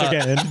 great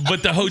again.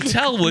 but the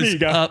hotel was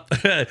Miga. up.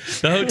 The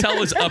hotel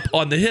was up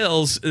on the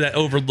hills that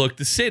overlooked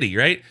the city,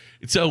 right?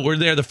 And so we're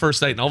there the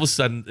first night, and all of a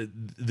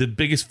sudden, the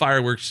biggest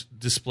fireworks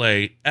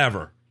display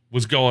ever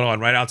was going on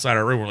right outside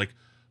our room. We're like,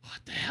 "What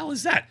the hell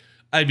is that?"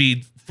 I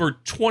mean, for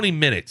 20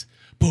 minutes,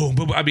 boom,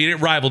 boom. I mean, it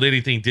rivaled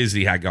anything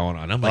Disney had going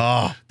on. I'm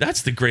like,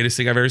 that's the greatest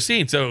thing I've ever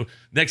seen. So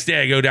next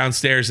day, I go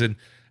downstairs and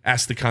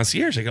ask the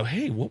concierge. I go,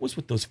 "Hey, what was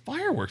with those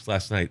fireworks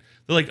last night?"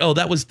 They're like, "Oh,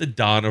 that was the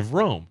dawn of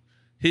Rome.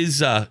 His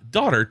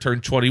daughter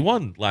turned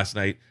 21 last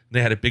night, and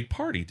they had a big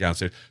party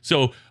downstairs."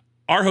 So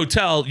our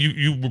hotel,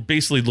 you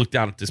basically looked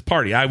down at this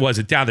party. I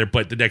wasn't down there,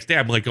 but the next day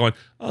I'm like going,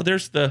 "Oh,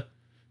 there's the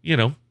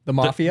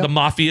mafia, the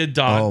mafia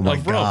dawn Oh, my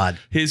of Rome, God.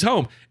 his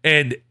home."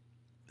 And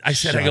I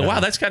said, Shut "I go, wow,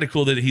 up. that's kind of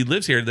cool that he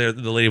lives here." The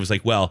lady was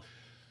like, "Well,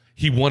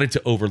 he wanted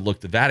to overlook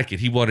the Vatican.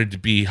 He wanted to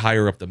be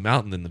higher up the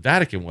mountain than the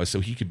Vatican was,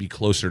 so he could be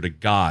closer to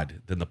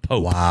God than the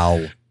Pope."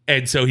 Wow.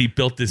 And so he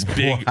built this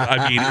big,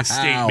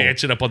 estate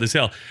mansion up on this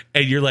hill.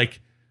 And you're like,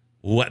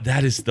 what?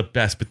 That is the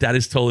best. But that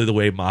is totally the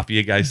way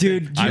mafia guys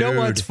Dude, think. do you know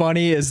what's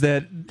funny is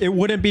that it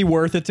wouldn't be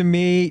worth it to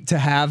me to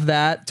have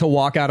that, to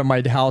walk out of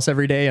my house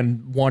every day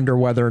and wonder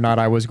whether or not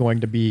I was going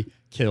to be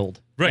killed.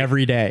 Right.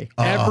 Every day.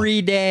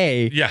 Every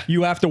day. Yeah.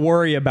 You have to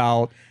worry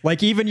about,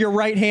 like, even your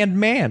right-hand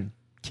man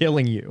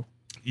killing you.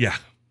 Yeah.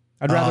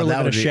 I'd rather that live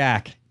in a would be-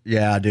 shack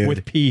Yeah, dude.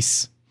 with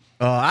peace.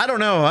 I don't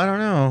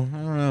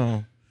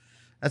know.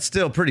 That's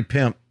still pretty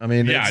pimp. I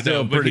mean, Yeah, it's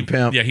still but pretty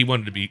pimp. Yeah, he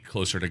wanted to be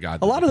closer to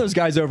God. A lot of those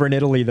guys over in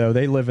Italy, though,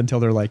 they live until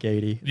they're like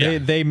 80. Yeah.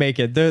 They make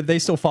it. They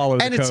still follow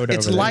the And code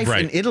it's over there. life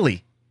Right. in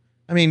Italy.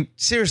 I mean,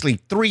 seriously,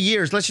 3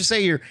 years. Let's just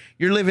say you're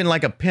living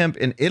like a pimp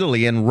in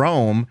Italy, in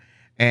Rome,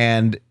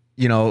 and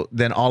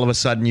then all of a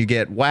sudden you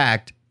get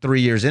whacked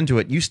 3 years into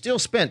it. You still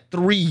spent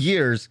 3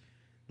 years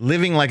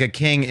living like a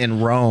king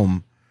in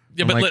Rome.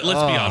 Yeah, I'm but like, let's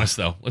be honest,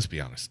 though. Let's be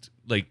honest.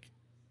 Like,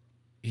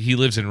 he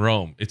lives in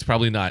Rome. It's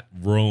probably not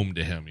Rome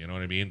to him. You know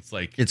what I mean? It's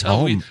like, It's oh,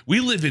 home.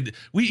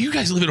 You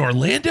guys live in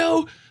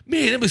Orlando?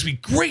 Man, it must be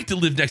great to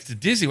live next to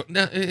Disney.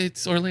 No,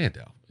 it's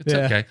Orlando. It's Yeah.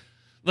 okay.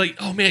 Like,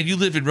 oh man, you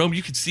live in Rome.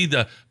 You can see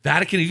the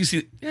Vatican. You can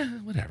see,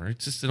 whatever.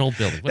 It's just an old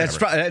building. That's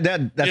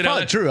Whatever.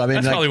 probably true. I mean,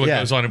 that's like, probably what yeah.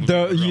 goes on. In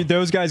Rome.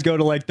 Those guys go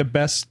to like the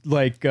best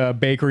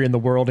bakery in the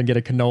world and get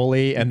a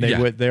cannoli, and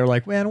Yeah. they're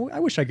like, man, I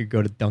wish I could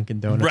go to Dunkin'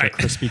 Donuts Right. or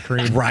Krispy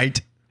Kreme.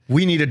 Right.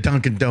 We need a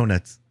Dunkin'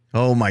 Donuts.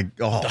 Oh my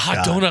God. The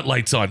hot God. donut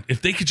lights on.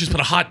 If they could just put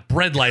a hot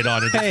bread light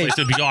on it, Hey. this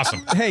place would be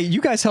awesome. Hey,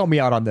 you guys help me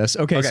out on this.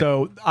 Okay,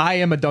 so I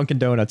am a Dunkin'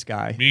 Donuts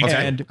guy. Me too.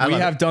 And I we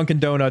love have Dunkin'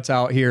 Donuts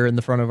out here in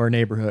the front of our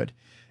neighborhood.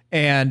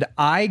 And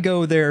I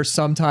go there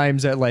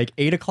sometimes at like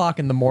 8 o'clock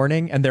in the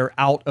morning and they're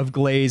out of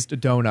glazed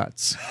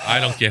donuts. I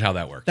don't get how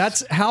that works.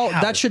 That's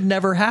that should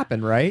never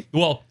happen, right?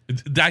 Well,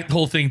 that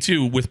whole thing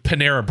too with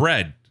Panera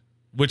Bread,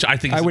 which I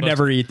think is I would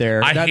never eat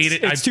there. I hate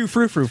it. It's too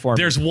frou-frou for me.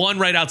 There's one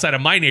right outside of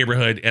my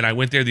neighborhood, and I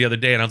went there the other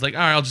day, and I was like, all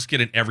right, I'll just get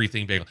an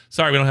everything bagel.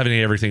 Sorry, we don't have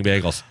any everything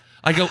bagels.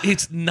 I go,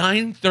 it's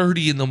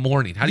 9:30 in the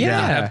morning. How do you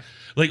Yeah. not have?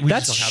 Like, we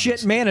That's just don't have shit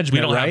those. management,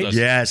 We don't right? have those.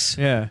 Yes.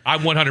 Yeah. I'm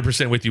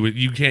 100% with you.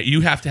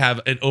 You have to have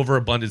an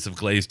overabundance of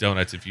glazed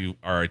donuts if you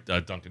are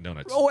at Dunkin'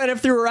 Donuts. Oh, and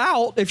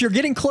if you're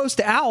getting close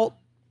to out,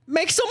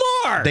 make some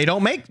more. They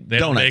don't make They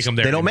donuts. don't make them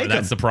there. They don't anymore. make them.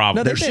 That's the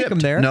problem. No, they They're make shipped. them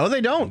there. No, they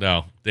don't.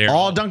 No, they're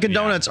All Dunkin' yeah.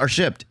 Donuts are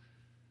shipped.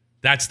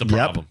 That's the Yep.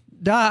 problem.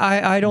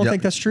 I don't Yep.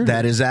 think that's true.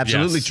 That is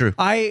absolutely Yes. true.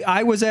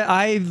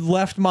 I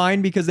left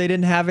mine because they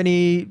didn't have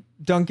any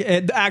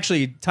Dunkin'.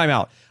 Actually, time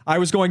out. I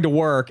was going to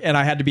work and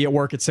I had to be at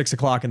work at 6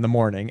 o'clock in the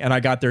morning, and I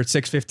got there at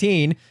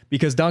 6:15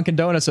 because Dunkin'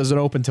 Donuts doesn't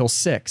open till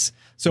 6.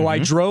 So I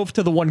drove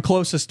to the one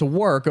closest to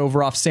work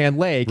over off Sand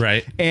Lake,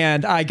 Right.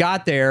 And I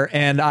got there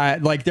and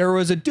there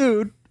was a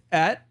dude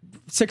at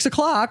 6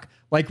 o'clock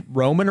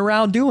roaming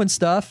around doing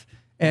stuff,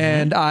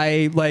 and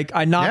I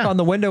knock on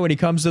the window and he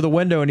comes to the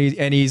window and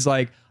he's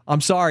like, I'm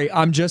sorry,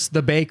 I'm just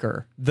the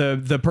baker.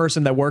 The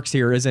person that works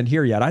here isn't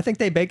here yet. I think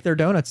they bake their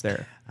donuts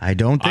there. I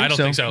don't think I don't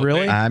so. think so.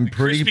 Really? I'm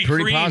Krispy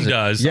pretty Kreme positive.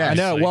 does. Yeah, I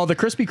know. obviously. Well, the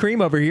Krispy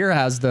Kreme over here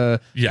has the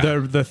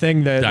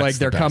thing that That's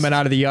they're the coming best.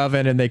 out of the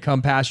oven and they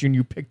come past you and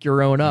you pick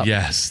your own up.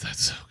 Yes,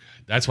 that's so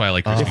good. That's why I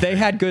like Krispy If they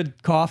had good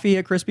coffee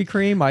at Krispy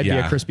Kreme, I'd be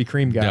a Krispy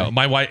Kreme guy. No,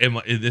 my wife.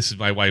 This is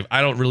my wife.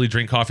 I don't really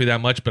drink coffee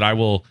that much, but I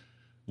will.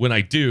 When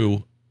I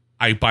do,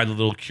 I buy the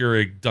little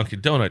Keurig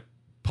Dunkin' Donut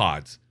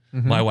pods.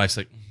 Mm-hmm. My wife's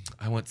like,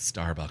 I want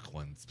Starbucks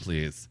ones,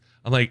 please.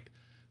 I'm like,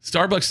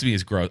 Starbucks to me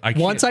is gross.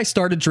 Once I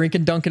started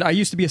drinking Dunkin', I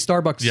used to be a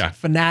Starbucks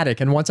fanatic,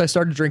 and once I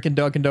started drinking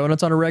Dunkin'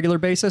 Donuts on a regular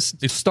basis,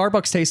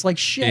 Starbucks tastes like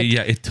shit.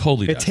 Yeah, it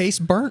totally does. It tastes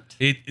burnt.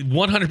 It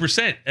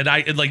 100%. And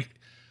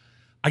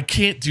I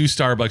can't do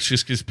Starbucks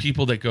just because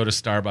people that go to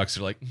Starbucks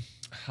are like,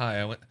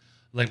 hi, I want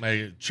like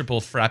my triple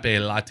frappe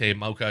latte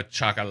mocha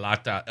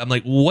chocolate. I'm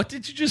like, what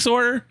did you just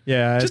order?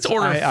 Yeah, just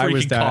order a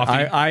freaking coffee.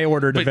 I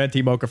ordered a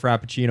venti mocha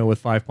frappuccino with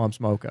 5 pumps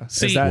mocha.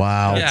 See,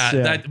 wow.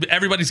 Yeah,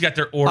 everybody's got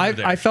their order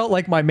there. I felt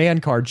like my man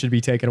card should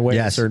be taken away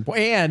at a certain point,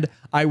 and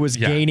I was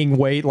gaining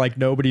weight like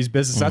nobody's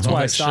business. That's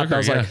why I stopped. Sugar, I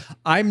was like,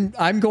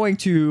 I'm going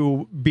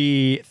to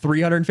be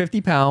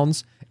 350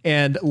 pounds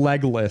and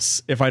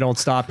legless if I don't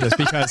stop this,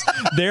 because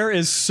there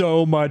is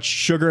so much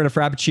sugar in a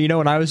frappuccino,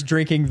 and I was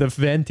drinking the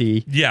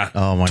venti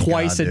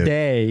twice a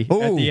day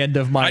at the end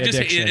of my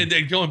addiction.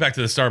 And going back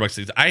to the Starbucks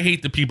things, I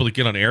hate the people that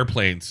get on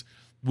airplanes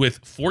with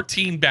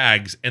 14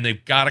 bags and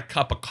they've got a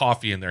cup of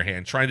coffee in their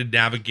hand trying to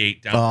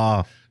navigate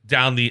down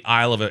the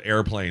aisle of an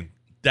airplane.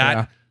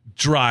 That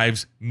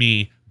drives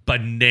me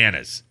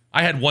bananas.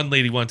 I had one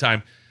lady one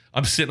time, I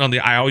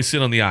always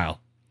sit on the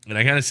aisle, and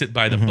I kind of sit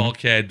by the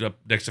bulkhead up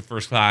next to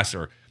first class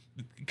or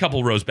a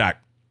couple rows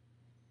back.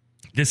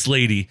 This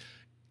lady,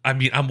 I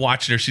mean, I'm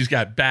watching her. She's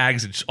got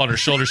bags on her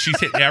shoulders. She's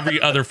hitting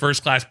every other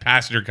first class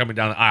passenger coming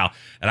down the aisle,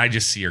 and I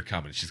just see her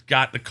coming. She's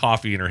got the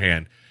coffee in her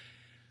hand.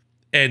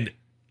 And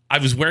I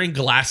was wearing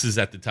glasses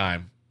at the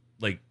time,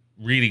 like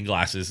reading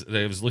glasses.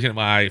 I was looking at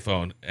my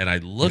iPhone, and I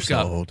looked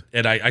up,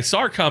 and I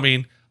saw her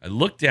coming. I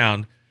looked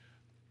down,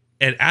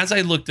 and as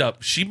I looked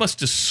up, she must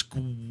have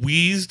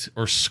squeezed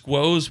or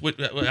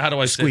squozed. How do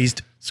I say?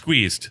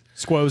 Squeezed.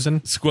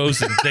 Squozen.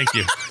 Thank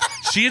you.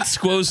 She had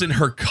squozed in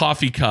her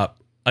coffee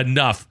cup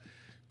enough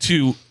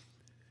to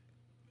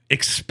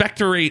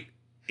expectorate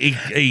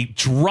a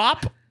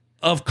drop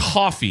of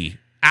coffee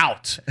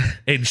out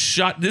and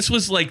shot. This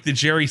was like the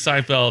Jerry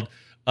Seinfeld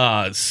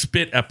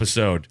spit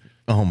episode.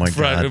 Oh my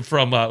god!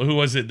 From who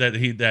was it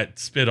that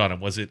spit on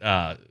him? Was it?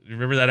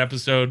 Remember that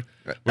episode?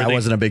 I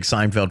wasn't a big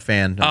Seinfeld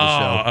fan of the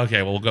show.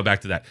 Okay. Well, we'll go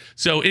back to that.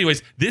 So,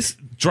 anyways, this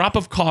drop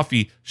of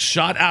coffee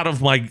shot out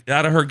of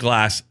her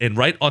glass and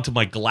right onto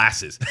my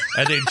glasses,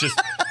 and then just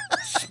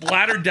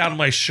splattered down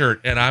my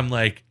shirt. And I'm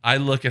like, I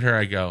look at her,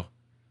 I go,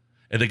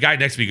 and the guy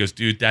next to me goes,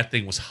 dude, that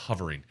thing was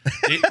hovering.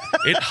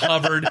 It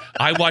hovered.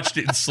 I watched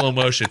it in slow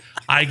motion.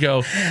 I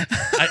go,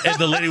 and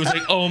the lady was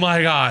like, oh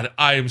my god,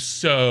 I am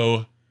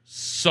so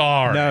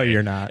sorry. No,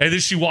 you're not. And then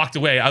she walked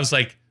away. I was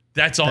like,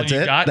 that's all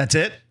you got? That's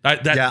it?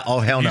 Yeah. Oh,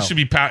 hell no. You should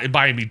be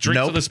buying me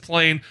drinks on this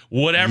plane,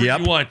 whatever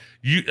you want.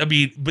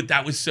 But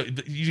that was so.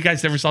 You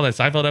guys never saw that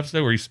Seinfeld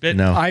episode where he spit?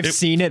 No, I've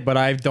seen it, but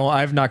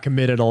I've not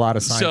committed a lot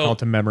of Seinfeld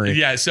to memory.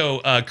 Yeah.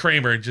 So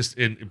Kramer, just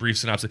in brief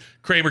synopsis,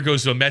 Kramer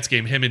goes to a Mets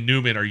game. Him and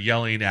Newman are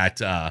yelling at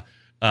the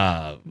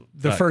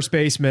first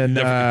baseman,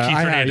 Keith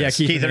Hernandez.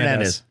 Keith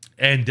Hernandez,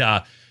 and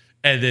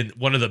then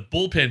one of the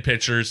bullpen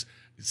pitchers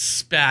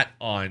spat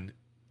on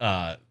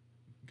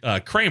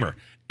Kramer.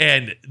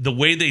 And the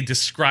way they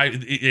describe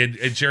it,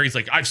 and Jerry's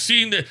like,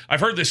 I've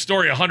heard this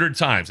story 100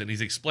 times, and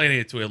he's explaining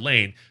it to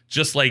Elaine,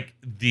 just like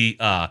the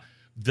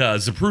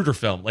Zapruder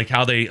film, like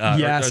how they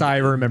I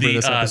remember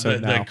this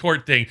episode the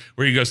court thing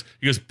where he goes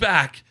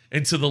back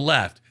and to the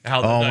left,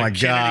 how the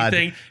Kennedy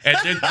thing, and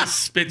then this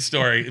spit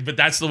story. But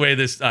that's the way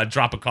this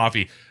drop of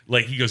coffee,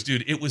 like he goes,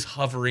 dude, it was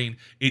hovering,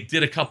 it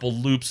did a couple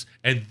loops,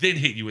 and then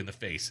hit you in the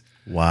face.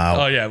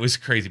 Wow. Oh yeah, it was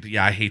crazy. But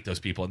yeah, I hate those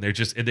people, and they're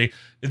just they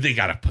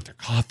got to put their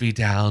coffee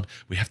down.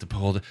 We have to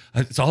pull.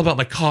 It's all about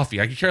my coffee.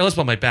 I can care less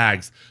about my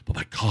bags, but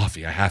my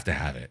coffee, I have to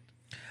have it.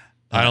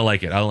 I don't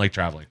like it. I don't like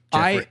traveling.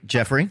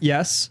 Jeffrey?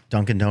 Yes.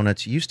 Dunkin'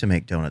 Donuts used to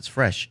make donuts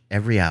fresh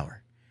every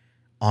hour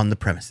on the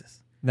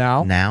premises.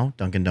 Now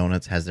Dunkin'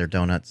 Donuts has their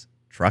donuts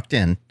trucked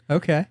in.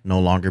 Okay.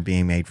 No longer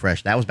being made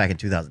fresh. That was back in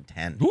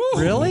 2010. Ooh.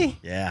 Really?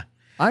 Yeah.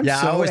 I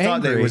always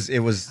thought that it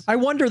was. I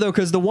wonder though,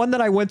 because the one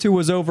that I went to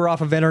was over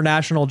off of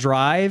International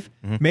Drive.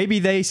 Mm-hmm. Maybe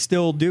they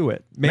still do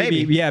it.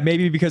 Maybe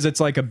because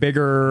it's like a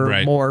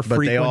bigger, more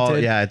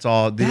frequented. It's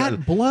all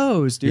that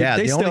blows, dude. Yeah,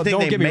 the only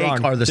thing they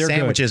make are the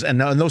sandwiches,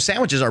 and those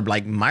sandwiches are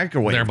like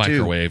microwaved. They're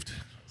microwaved.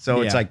 So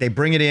it's like they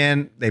bring it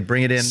in.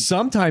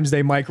 Sometimes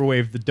they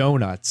microwave the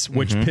donuts,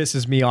 which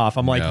pisses me off.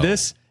 I'm like,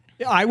 this.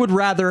 I would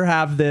rather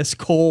have this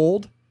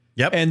cold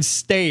and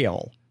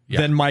stale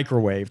than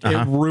microwaved.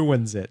 It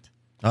ruins it.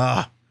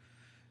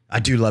 I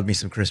do love me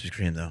some Krispy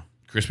Kreme though.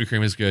 Krispy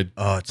Kreme is good.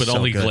 Oh, it's but so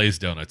only good.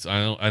 Glazed donuts.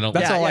 I don't.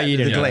 That's all I eat.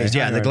 The glazed,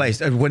 the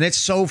glazed. When it's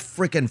so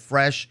freaking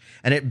fresh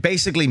and it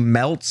basically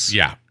melts.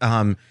 Yeah.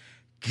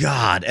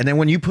 God, and then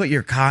when you put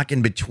your cock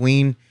in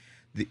between,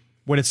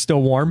 when it's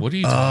still warm. What are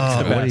you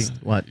talking about?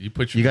 What you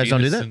put your you guys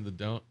don't do that? In the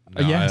don't?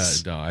 No,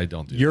 yes. I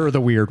don't do. You're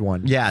the weird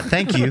one. Yeah,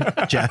 thank you,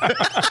 Jeff.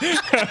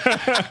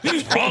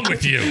 What's wrong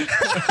with you?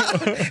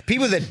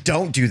 People that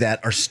don't do that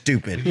are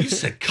stupid. You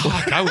said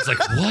cock. I was like,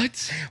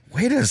 what?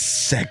 Wait a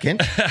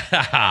second.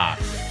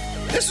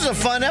 This was a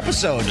fun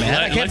episode, man.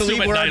 I can't Let's do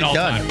believe it we're at night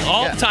already done.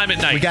 All the time at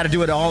night. We got to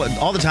do it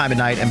all the time at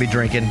night and be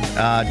drinking.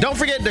 Don't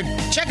forget to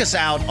check us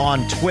out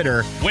on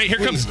Twitter. Wait, here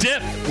comes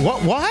Dip.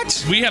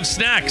 What? We have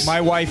snacks. My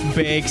wife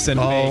bakes and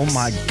bakes. Oh,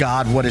 my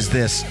God. What is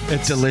this?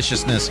 It's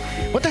deliciousness.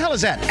 What the hell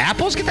is that?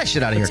 Apples? Get that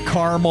shit out of here. It's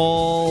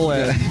caramel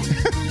and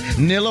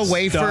Nilla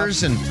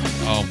wafers and...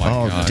 Oh, my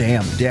God.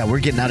 Damn. Yeah, we're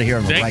getting out of here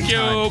on the right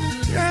time.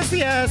 Thank you.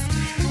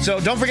 Yes. So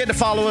don't forget to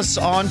follow us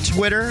on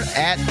Twitter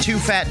at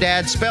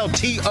 2FatDads, spelled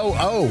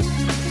T-O-O,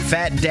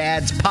 Fat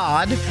Dads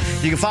Pod.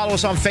 You can follow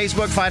us on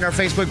Facebook. Find our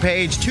Facebook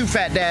page,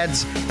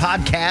 2FatDads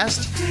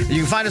Podcast.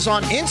 You can find us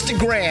on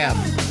Instagram,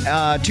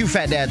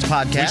 2FatDads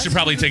Podcast. We should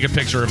probably take a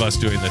picture of us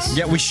doing this.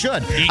 Yeah, we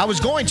should. I was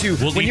going to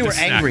when you were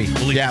angry.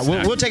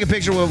 We'll take a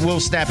picture. We'll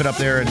snap it up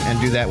there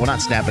and do that. We'll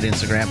not snap it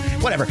Instagram.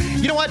 Whatever.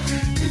 You know what?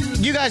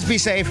 You guys be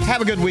safe.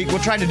 Have a good week. We'll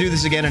try to do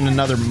this again in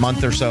another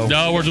month or so.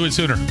 No, we'll do it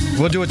sooner.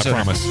 We'll do it sooner.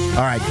 I promise.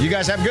 All right. You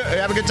guys have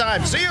a good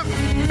time. See you,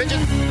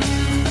 bitches.